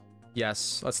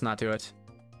 Yes, let's not do it.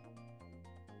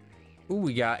 Ooh,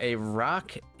 we got a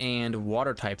rock and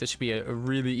water type. This should be a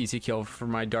really easy kill for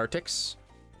my Dartrix.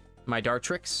 My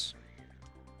Dartrix.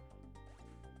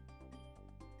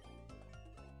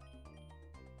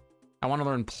 I want to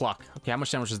learn Pluck. Okay, how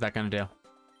much damage is that going to do?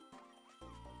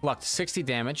 Pluck, 60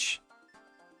 damage.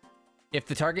 If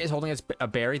the target is holding a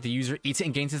berry, the user eats it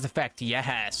and gains its effect.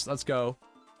 Yes, let's go.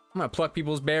 I'm going to pluck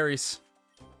people's berries.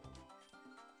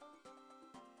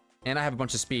 And I have a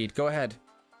bunch of speed. Go ahead.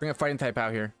 Bring a fighting type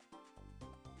out here.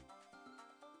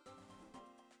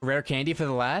 Rare candy for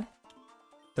the lad?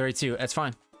 32. That's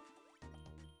fine.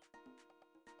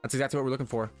 That's exactly what we're looking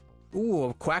for. Ooh,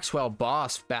 a Quaxwell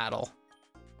boss battle.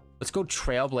 Let's go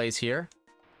Trailblaze here.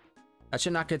 That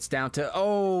should knock it down to...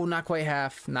 Oh, not quite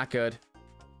half. Not good.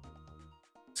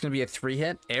 It's going to be a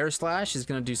 3-hit. Air Slash is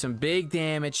going to do some big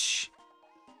damage.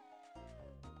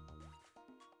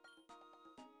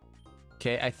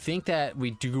 Okay, I think that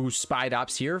we do Spied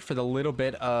Ops here for the little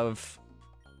bit of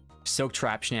Silk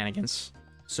Trap shenanigans.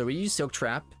 So we use Silk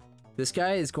Trap. This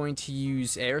guy is going to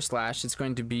use Air Slash. It's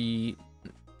going to be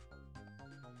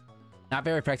not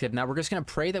very effective. Now we're just going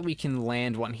to pray that we can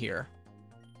land one here.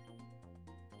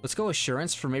 Let's go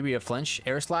Assurance for maybe a flinch.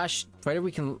 Air Slash. Pray that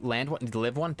we can land one,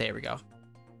 live one. There we go.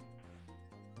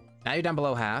 Now you're down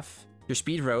below half. Your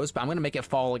speed rose, but I'm going to make it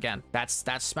fall again.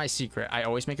 That's my secret. I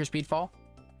always make your speed fall.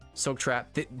 Silk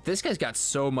Trap. This guy's got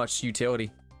so much utility.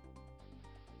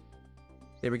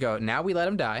 There we go. Now we let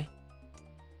him die.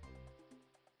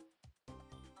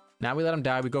 Now we let him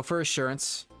die. We go for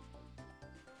Assurance.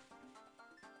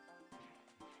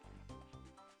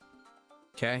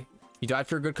 Okay. You died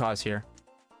for a good cause here.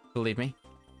 Believe me.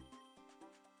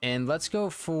 And let's go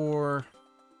for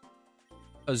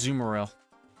Azumarill.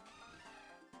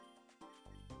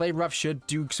 Play Rough should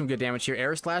do some good damage here.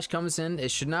 Air Slash comes in.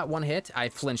 It should not one hit. I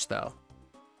flinch though.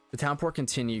 The Downpour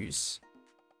continues.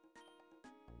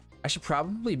 I should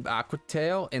probably Aqua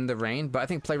Tail in the rain, but I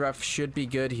think Play Rough should be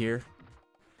good here.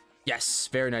 Yes,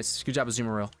 very nice. Good job,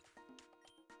 Azumarill.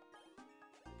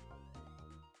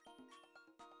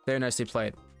 Very nicely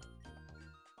played.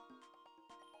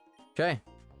 Okay.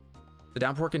 The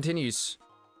Downpour continues.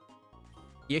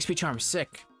 EXP Charm,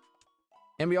 sick.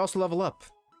 And we also level up.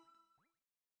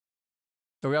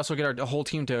 So we also get our whole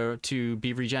team to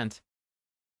be regent.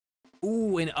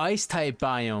 Ooh, an ice type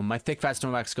biome. My thick fat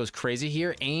Snorlax goes crazy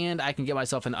here, and I can get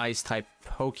myself an ice type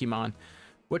Pokemon.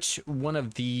 Which one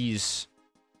of these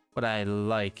would I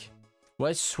like? Will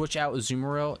I switch out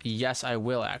Azumarill? Yes, I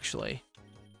will actually.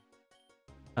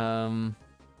 Let's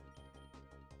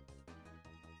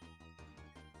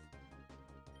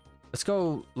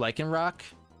go Lycanroc.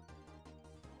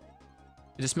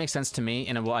 It just makes sense to me,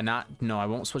 and it will not. No, I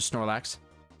won't switch Snorlax.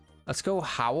 Let's go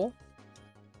Howl,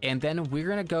 and then we're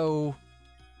gonna go.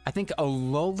 I think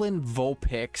Alolan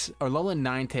Vulpix or Alolan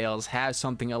Ninetales has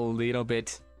something a little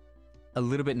bit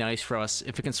nice for us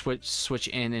if it can switch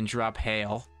in and drop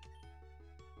Hail.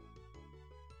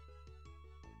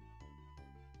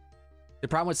 The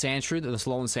problem with Sandshrew, the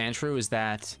Alolan Sandshrew, is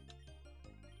that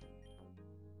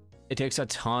it takes a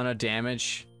ton of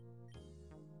damage.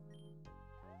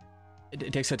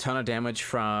 It takes a ton of damage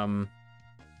from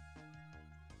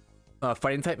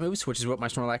fighting type moves, which is what my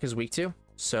Snorlax is weak to.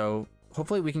 So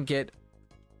hopefully we can get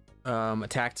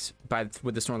attacked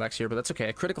with the Snorlax here, but that's okay.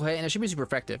 A critical hit, and it should be super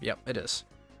effective. Yep, it is.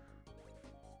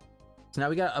 So now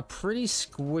we got a pretty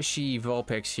squishy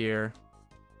Vulpix here.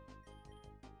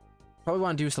 Probably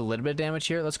want to do just a little bit of damage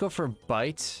here. Let's go for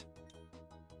Bite.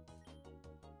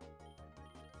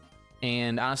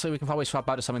 And honestly, we can probably swap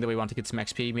out to something that we want to get some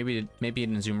XP. Maybe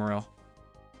an Azumarill.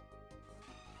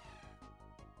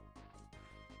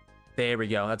 There we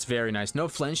go. That's very nice. No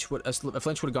flinch. A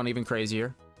flinch would have gone even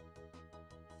crazier.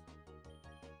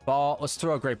 Ball. Let's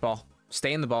throw a Great Ball.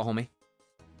 Stay in the ball, homie.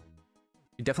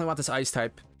 We definitely want this ice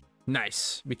type.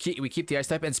 Nice. We keep the ice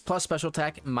type. It's plus special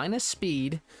attack minus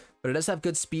speed, but it does have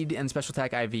good speed and special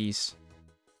attack IVs.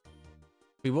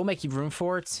 We will make room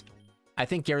for it. I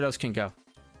think Gyarados can go.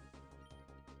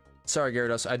 Sorry,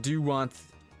 Gyarados. I do want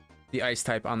the ice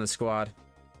type on the squad.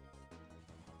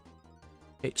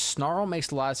 Okay, Snarl makes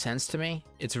a lot of sense to me.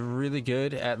 It's really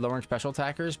good at lowering special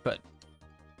attackers, but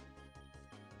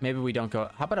maybe we don't go.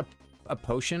 How about a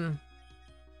potion?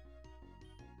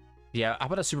 Yeah, how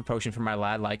about a super potion for my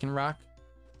lad Lycanroc?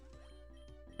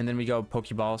 And then we go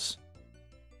Pokeballs.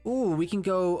 Ooh, we can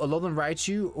go Alolan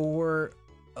Raichu or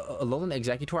Alolan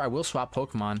Executor. I will swap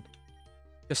Pokemon.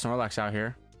 Get Snorlax out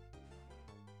here.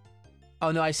 Oh,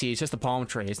 no, I see. It's just a palm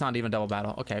tree. It's not even double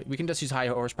battle. Okay, we can just use high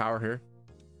horsepower here.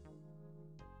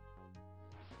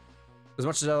 As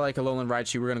much as I like Alolan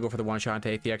Raichu, we're going to go for the one-shot and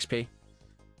take the XP.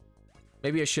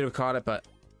 Maybe I should have caught it, but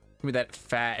Give me that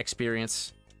fat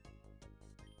experience.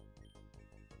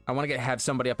 I want to have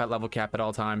somebody up at level cap at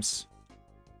all times.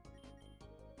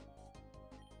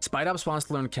 Spidops wants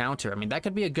to learn counter. I mean, that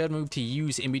could be a good move to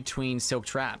use in between silk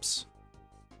traps.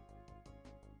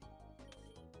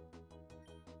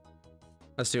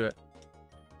 Let's do it.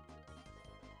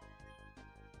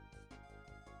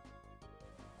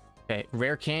 Okay,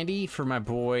 rare candy for my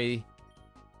boy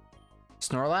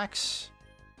Snorlax.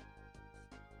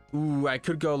 Ooh, I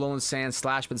could go Alolan Sand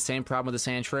Slash, but the same problem with the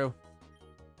Sand Shrew.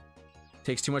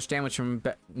 Takes too much damage from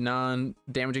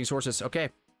non-damaging sources. Okay.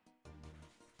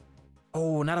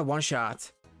 Oh, not a one-shot.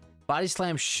 Body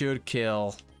Slam should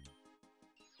kill.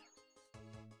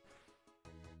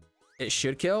 It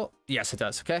should kill? Yes, it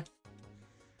does. Okay.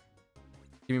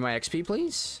 Give me my XP,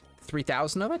 please.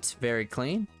 3,000 of it. Very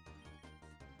clean.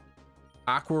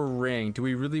 Aqua Ring. Do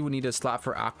we really need a slot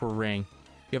for Aqua Ring?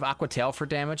 You have Aqua Tail for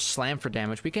damage, Slam for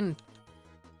damage. We can...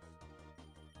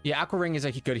 Yeah, Aqua Ring is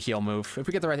like a good heal move. If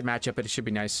we get the right matchup, it should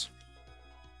be nice.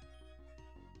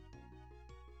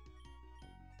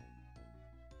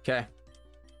 Okay.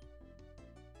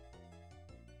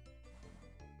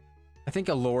 I think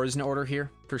a lore is in order here,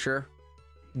 for sure.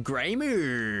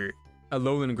 Grimer!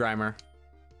 Alolan Grimer.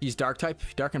 He's dark type,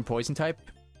 dark and poison type.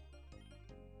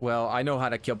 Well, I know how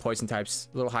to kill poison types.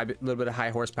 A little bit of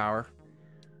high horsepower.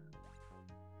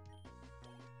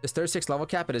 Is 36 level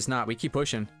cap? It is not. We keep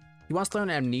pushing. He wants to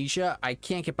learn Amnesia. I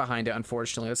can't get behind it,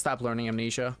 unfortunately. Let's stop learning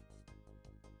Amnesia.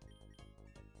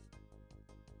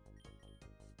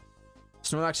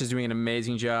 Snorlax is doing an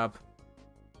amazing job.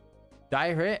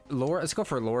 Die hit? Lore? Let's go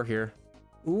for lore here.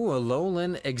 Ooh,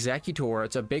 Alolan Executor.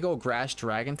 It's a big old grass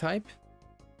dragon type.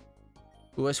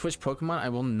 Will I switch Pokemon? I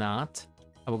will not.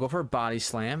 I will go for a Body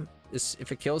Slam.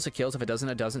 If it kills, it kills. If it doesn't,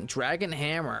 it doesn't. Dragon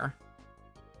Hammer.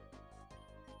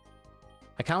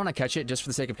 I kind of want to catch it just for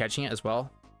the sake of catching it as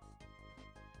well.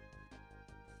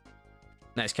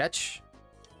 Nice catch.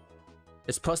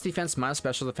 It's plus defense, minus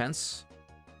special defense.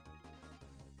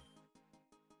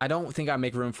 I don't think I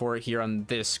make room for it here on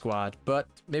this squad, but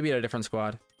maybe at a different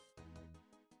squad.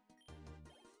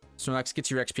 Snorlax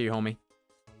gets your XP, homie.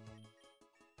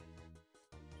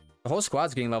 The whole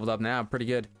squad's getting leveled up now. Pretty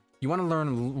good. You want to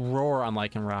learn Roar on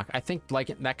Lycanroc. I think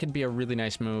that could be a really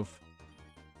nice move.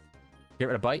 Get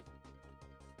rid of Bite.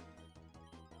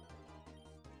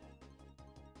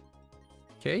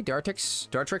 Okay,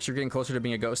 Dartrix, you're getting closer to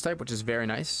being a ghost type, which is very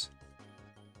nice.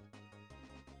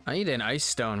 I need an Ice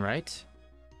Stone, right?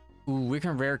 Ooh, we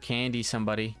can rare candy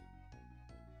somebody.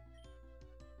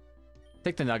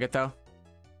 Take the nugget, though.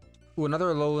 Ooh,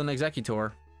 another Alolan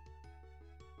Executor.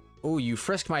 Ooh, you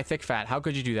frisked my thick fat. How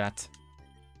could you do that?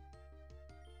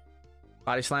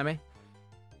 Body Slam me.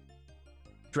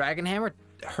 Dragon Hammer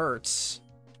hurts.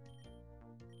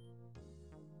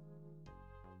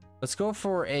 Let's go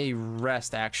for a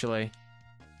rest, actually.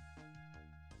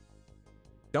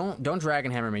 Don't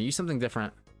Dragon Hammer me. Use something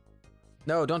different.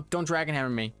 No, don't Dragon Hammer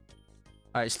me.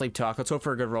 All right, Sleep Talk. Let's hope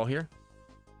for a good roll here.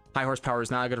 High horsepower is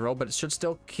not a good roll, but it should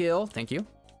still kill. Thank you.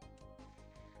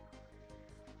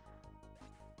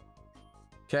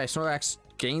 Okay, Snorlax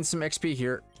gains some XP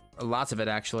here. Lots of it,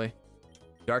 actually.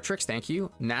 Dartrix, thank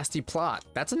you. Nasty Plot.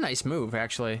 That's a nice move,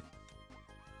 actually.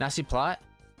 Nasty Plot.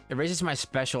 It raises my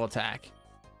special attack.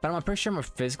 But I'm pretty sure I'm a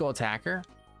physical attacker.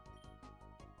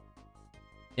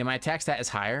 Yeah, my attack stat is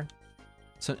higher.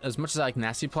 So as much as I like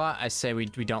Nasty Plot, I say we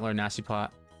don't learn Nasty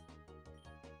Plot.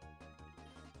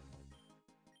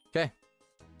 Okay.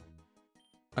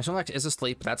 My Snorlax is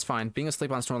asleep, but that's fine. Being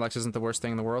asleep on Snorlax isn't the worst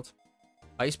thing in the world.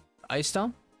 Ice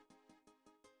Stone?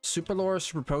 Super Lore,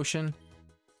 Super Potion.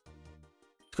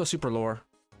 Let's go Super Lore.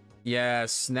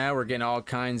 Yes, now we're getting all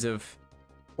kinds of...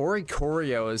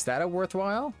 Oricorio, is that a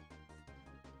worthwhile?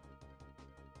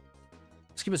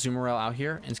 Let's keep a Zoomerel out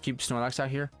here and keep Snorlax out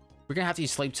here. We're gonna have to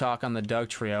use Sleep Talk on the Doug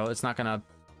trio. It's not gonna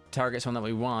target someone that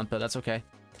we want, but that's okay.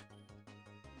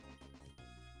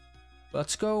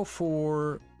 Let's go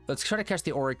for... Let's try to catch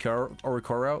the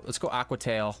Oricoro. Let's go Aqua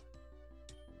Tail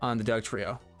on the Doug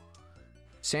trio.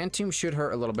 Sand Tomb should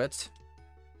hurt a little bit.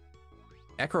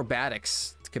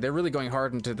 Acrobatics. Okay, they're really going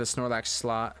hard into the Snorlax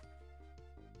slot.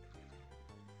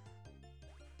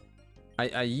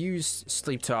 I use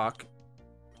Sleep Talk.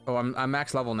 Oh, I'm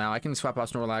max level now. I can swap out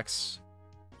Snorlax.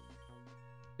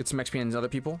 Get some XP on other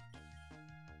people.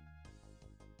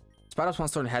 Spidos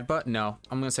wants to learn Headbutt? No.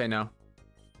 I'm gonna say no.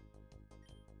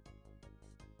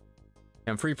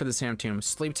 I'm free for the Sand Tomb.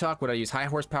 Sleep Talk, would I use high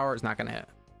horsepower? It's not gonna hit.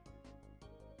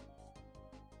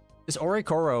 This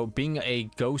Oricoro being a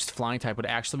ghost flying type would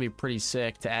actually be pretty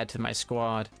sick to add to my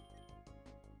squad.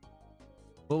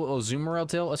 Little Zoomerel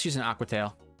Tail? Let's use an Aqua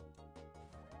Tail.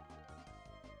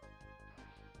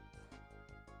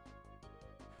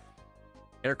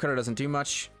 Air Cutter doesn't do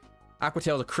much. Aqua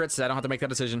Tail to crits. I don't have to make that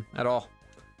decision at all.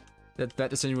 That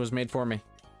decision was made for me.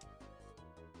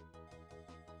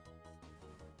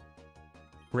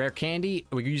 Rare Candy.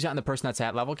 We can use that on the person that's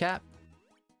at level cap.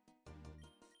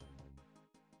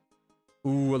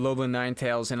 Ooh, a Alolan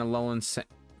Ninetales and a Alolan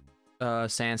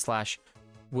Sandslash.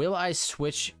 Will I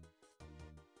switch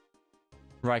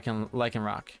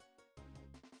Lycanroc?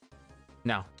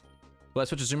 No. Will I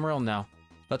switch to Azumarill? No.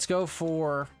 Let's go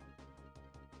for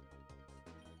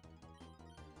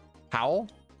Howl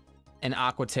and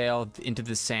Aqua Tail into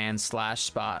the Sandslash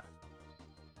spot.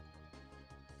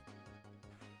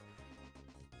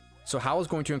 So Howl is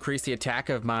going to increase the attack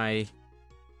of my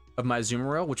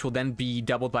Azumarill, which will then be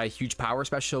doubled by a huge power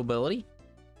special ability.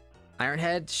 Iron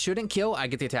Head shouldn't kill. I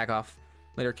get the attack off.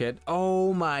 Later, kid.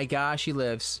 Oh my gosh, he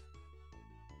lives.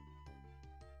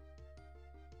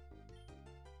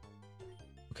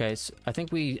 Okay, so I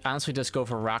think we honestly just go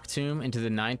for Rock Tomb into the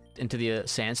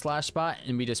Sandslash spot,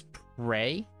 and we just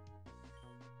pray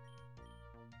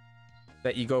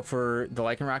that you go for the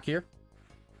Lycanroc here.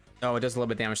 Oh, it does a little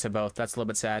bit of damage to both. That's a little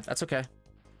bit sad. That's okay.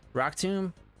 Rock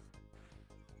Tomb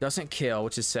doesn't kill,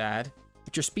 which is sad.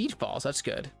 But your speed falls. That's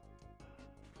good.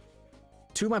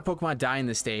 2 of my Pokemon die in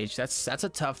this stage. That's a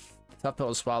tough pill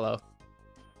to swallow.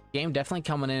 Game definitely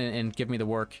coming in and give me the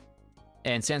work.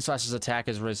 And Sandslash's attack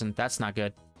has risen. That's not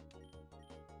good.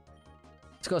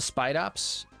 Let's go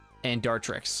Spidops and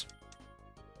Dartrix.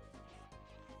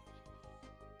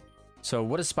 So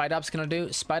what is Spidops going to do?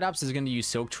 Spidops is going to use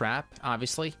Silk Trap,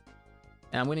 obviously.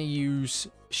 And I'm going to use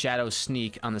Shadow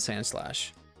Sneak on the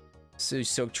Sandslash. So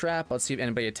Silk Trap. Let's see if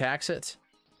anybody attacks it.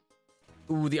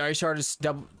 Ooh, the Ice Shard is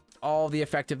double all the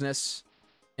effectiveness.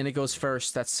 And it goes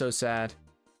first. That's so sad.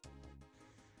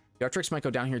 Dartrix might go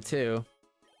down here too.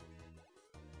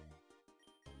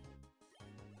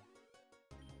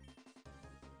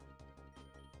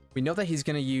 We know that he's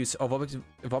going to use... Oh,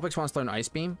 Vulpix wants to learn Ice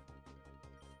Beam.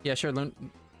 Yeah, sure.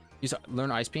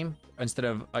 Learn Ice Beam instead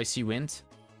of Icy Wind.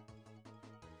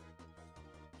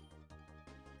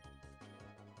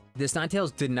 This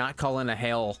Ninetales did not call in a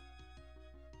Hail.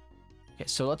 Okay,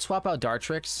 so let's swap out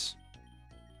Dartrix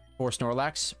for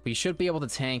Snorlax. We should be able to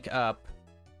tank up.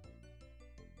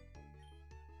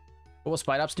 What will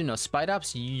Spidops do? No,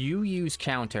 Spidops, you use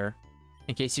Counter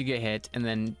in case you get hit, and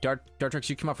then Dartrix,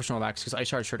 you come up for Snorlax because Ice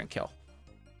Shard shouldn't kill.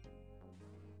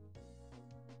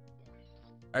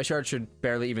 Ice Shard should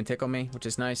barely even tickle me, which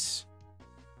is nice.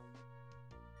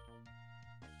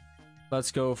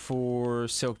 Let's go for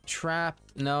Silk Trap.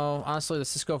 No, honestly,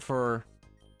 let's just go for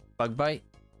Bug Bite.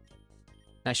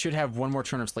 I should have one more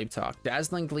turn of Sleep Talk.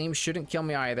 Dazzling Gleam shouldn't kill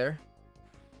me either.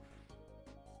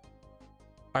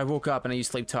 I woke up and I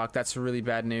used Sleep Talk. That's really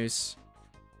bad news.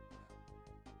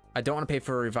 I don't want to pay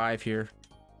for a revive here.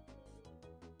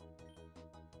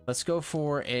 Let's go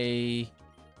for a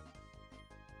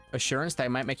Assurance that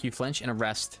might make you flinch and a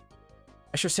Rest.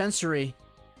 Extra Sensory.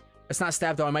 It's not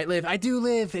Stab though. I might live. I do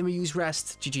live, and we use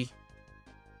Rest. GG.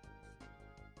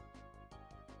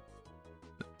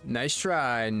 Nice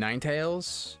try,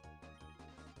 Ninetales.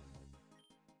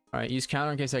 All right, use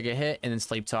Counter in case I get hit, and then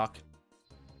Sleep Talk.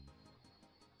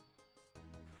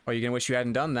 Oh, you're gonna wish you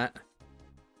hadn't done that.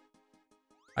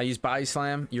 I use Body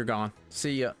Slam. You're gone.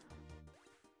 See ya.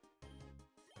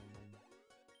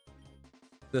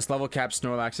 This level cap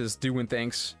Snorlax is doing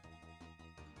things.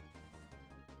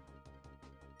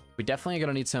 We definitely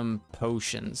gonna need some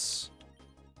potions.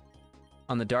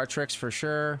 On the Dartrix for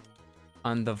sure.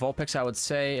 On the Vulpix, I would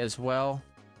say as well.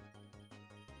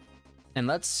 And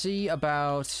let's see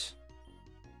about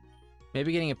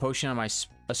maybe getting a potion on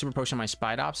a super potion on my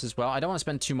Spidops as well. I don't want to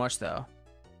spend too much though.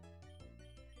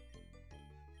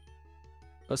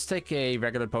 Let's take a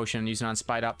regular potion and use it on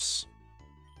Spidops.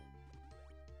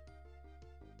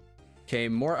 Okay,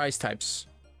 more ice types.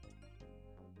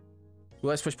 Will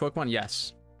I switch Pokemon?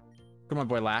 Yes. Come on,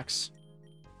 boy, Lax.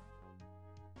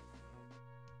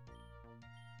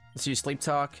 Let's use Sleep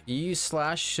Talk. You use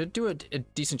Slash. Should do a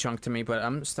decent chunk to me, but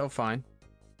I'm still fine.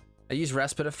 I use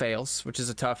Rest, but it fails, which is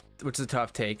a tough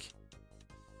take.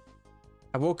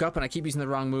 I woke up and I keep using the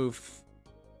wrong move.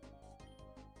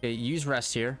 Okay, use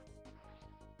Rest here.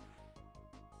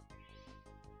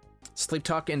 Sleep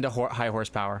Talk into high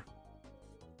horsepower.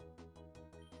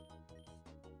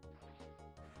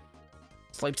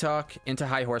 Sleep Talk into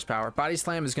high horsepower. Body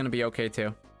Slam is going to be okay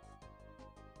too.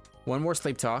 One more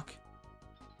Sleep Talk.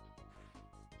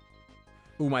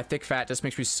 Ooh, my Thick Fat just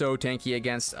makes me so tanky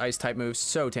against ice type moves.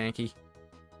 So tanky.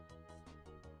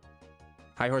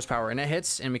 High horsepower, and it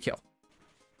hits, and we kill.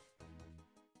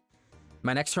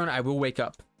 My next turn, I will wake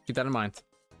up. Keep that in mind.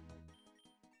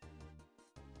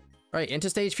 All right, into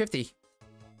stage 50.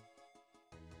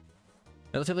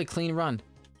 Relatively clean run.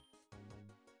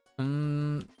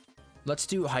 Let's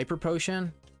do Hyper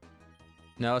Potion.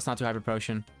 No, let's not do Hyper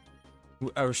Potion.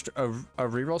 A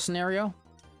reroll scenario?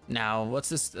 No, let's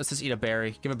just eat a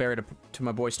berry. Give a berry to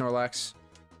my boy Snorlax.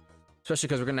 Especially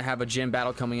because we're going to have a gym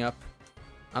battle coming up.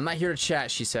 I'm not here to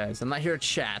chat, she says. I'm not here to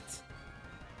chat.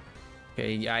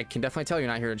 Okay, I can definitely tell you're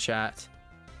not here to chat.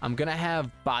 I'm going to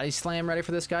have Body Slam ready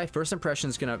for this guy. First impression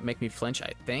is going to make me flinch,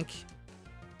 I think.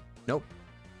 Nope.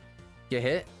 Get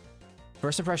hit.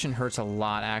 First impression hurts a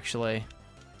lot, actually.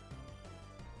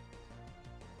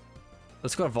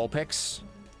 Let's go to Vulpix.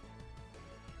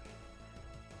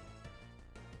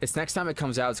 It's next time it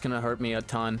comes out, it's going to hurt me a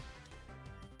ton.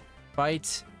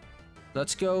 Fight.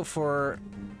 Let's go for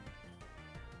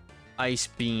Ice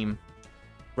Beam.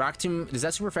 Rock Tomb, is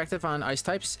that super effective on ice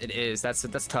types? It is. That's a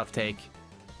tough take.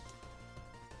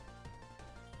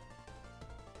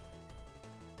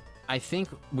 I think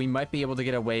we might be able to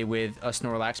get away with a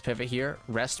Snorlax pivot here.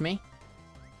 Rest me.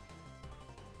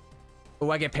 Oh,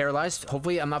 I get paralyzed.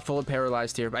 Hopefully I'm not fully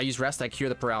paralyzed here, but I use rest, I cure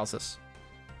the paralysis.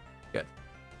 Good.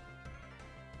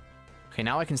 Okay,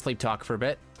 now I can sleep talk for a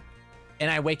bit. And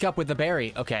I wake up with the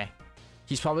berry. Okay.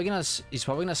 He's probably gonna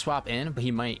swap in, but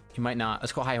he might not.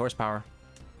 Let's go high horsepower.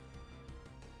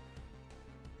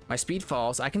 My speed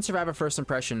falls. I can survive a first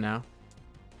impression now.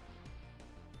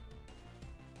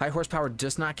 High horsepower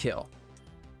does not kill.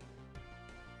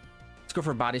 Let's go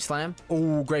for a body slam.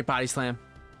 Oh, great body slam.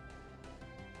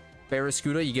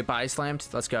 Barraskewda, you get body slammed.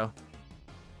 Let's go.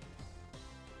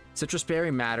 Citrus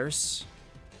Berry matters.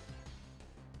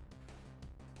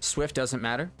 Swift doesn't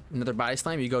matter. Another body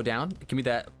slam, you go down. Give me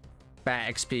that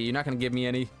fat XP. You're not going to give me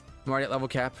any. I'm already at level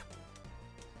cap.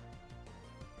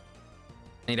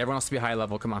 I need everyone else to be high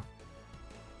level. Come on.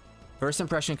 First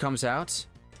impression comes out.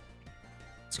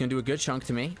 It's going to do a good chunk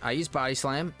to me. I use body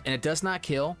slam, and it does not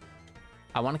kill.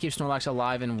 I want to keep Snorlax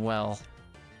alive and well.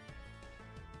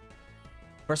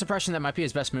 First impression, that might be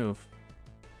his best move.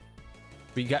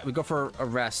 We go for a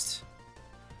rest.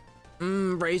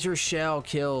 Razor Shell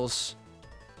kills.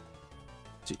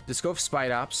 Let's go for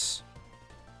Spite Ops.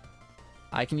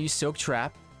 I can use Silk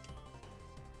Trap.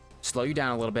 Slow you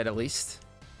down a little bit at least.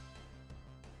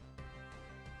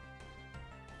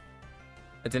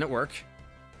 It didn't work.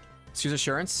 Let's use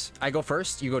Assurance. I go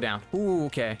first, you go down. Ooh,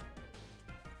 okay.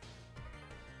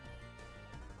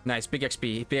 Nice, big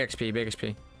XP, big XP, big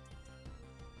XP.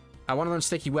 I want to learn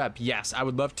Sticky Web. Yes, I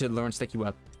would love to learn Sticky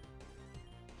Web.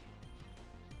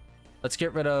 Let's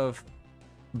get rid of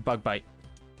Bug Bite.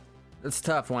 It's a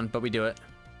tough one, but we do it.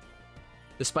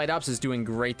 The Spite Ops is doing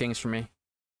great things for me.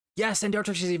 Yes, and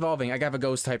Dartrix is evolving. I got a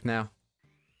Ghost type now.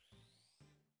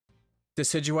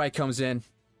 Decidueye comes in.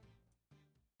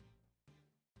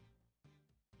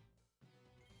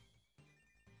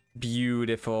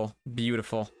 Beautiful,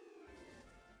 beautiful.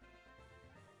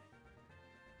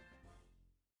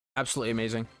 Absolutely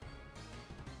amazing.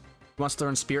 Wants to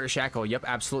learn Spirit Shackle. Yep,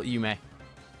 absolutely you may.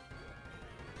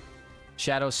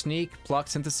 Shadow Sneak, Pluck,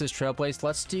 Synthesis, Trailblaze.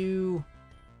 Let's get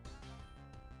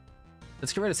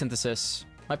rid of Synthesis.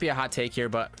 Might be a hot take here,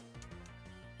 but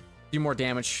do more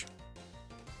damage.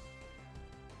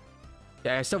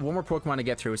 Yeah, I still have one more Pokemon to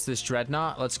get through. It's this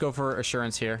Dreadnought. Let's go for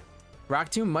Assurance here. Rock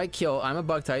Tomb might kill. I'm a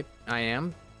bug type. I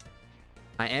am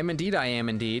indeed. I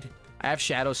have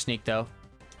Shadow Sneak though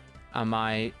on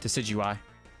my Decidueye.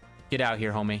 Get out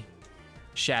here, homie.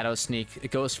 Shadow Sneak.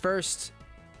 It goes first.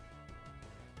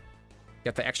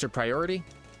 Got the extra priority.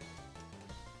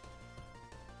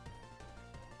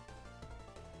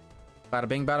 Bada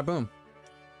bing, bada boom.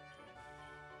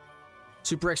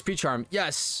 Super XP Charm.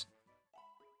 Yes.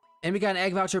 And we got an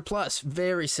Egg Voucher Plus.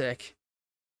 Very sick.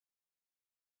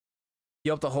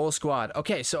 Heal up the whole squad.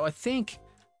 Okay, so I think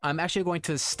I'm actually going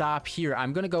to stop here.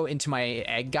 I'm going to go into my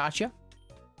Egg Gotcha.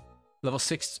 Level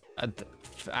 6.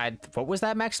 What was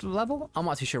that max level? I'm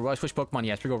not too sure. Well, I switched Pokemon.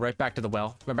 Yes, we go right back to the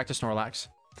well. Right back to Snorlax.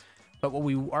 But what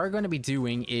we are going to be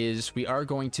doing is we are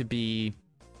going to be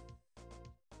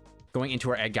going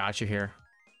into our Egg Gotcha here.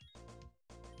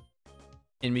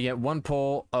 And we get one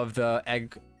pull of the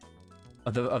egg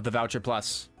of the Voucher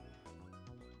Plus.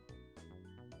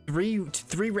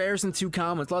 Three rares and 2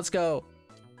 commons. Let's go.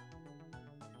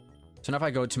 So now if I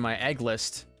go to my egg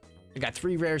list, I got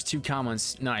 3 rares, 2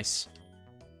 commons. Nice.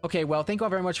 Okay, well, thank you all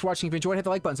very much for watching. If you enjoyed, hit the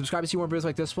like button, subscribe to see more videos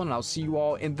like this one, and I'll see you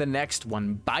all in the next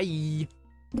one. Bye.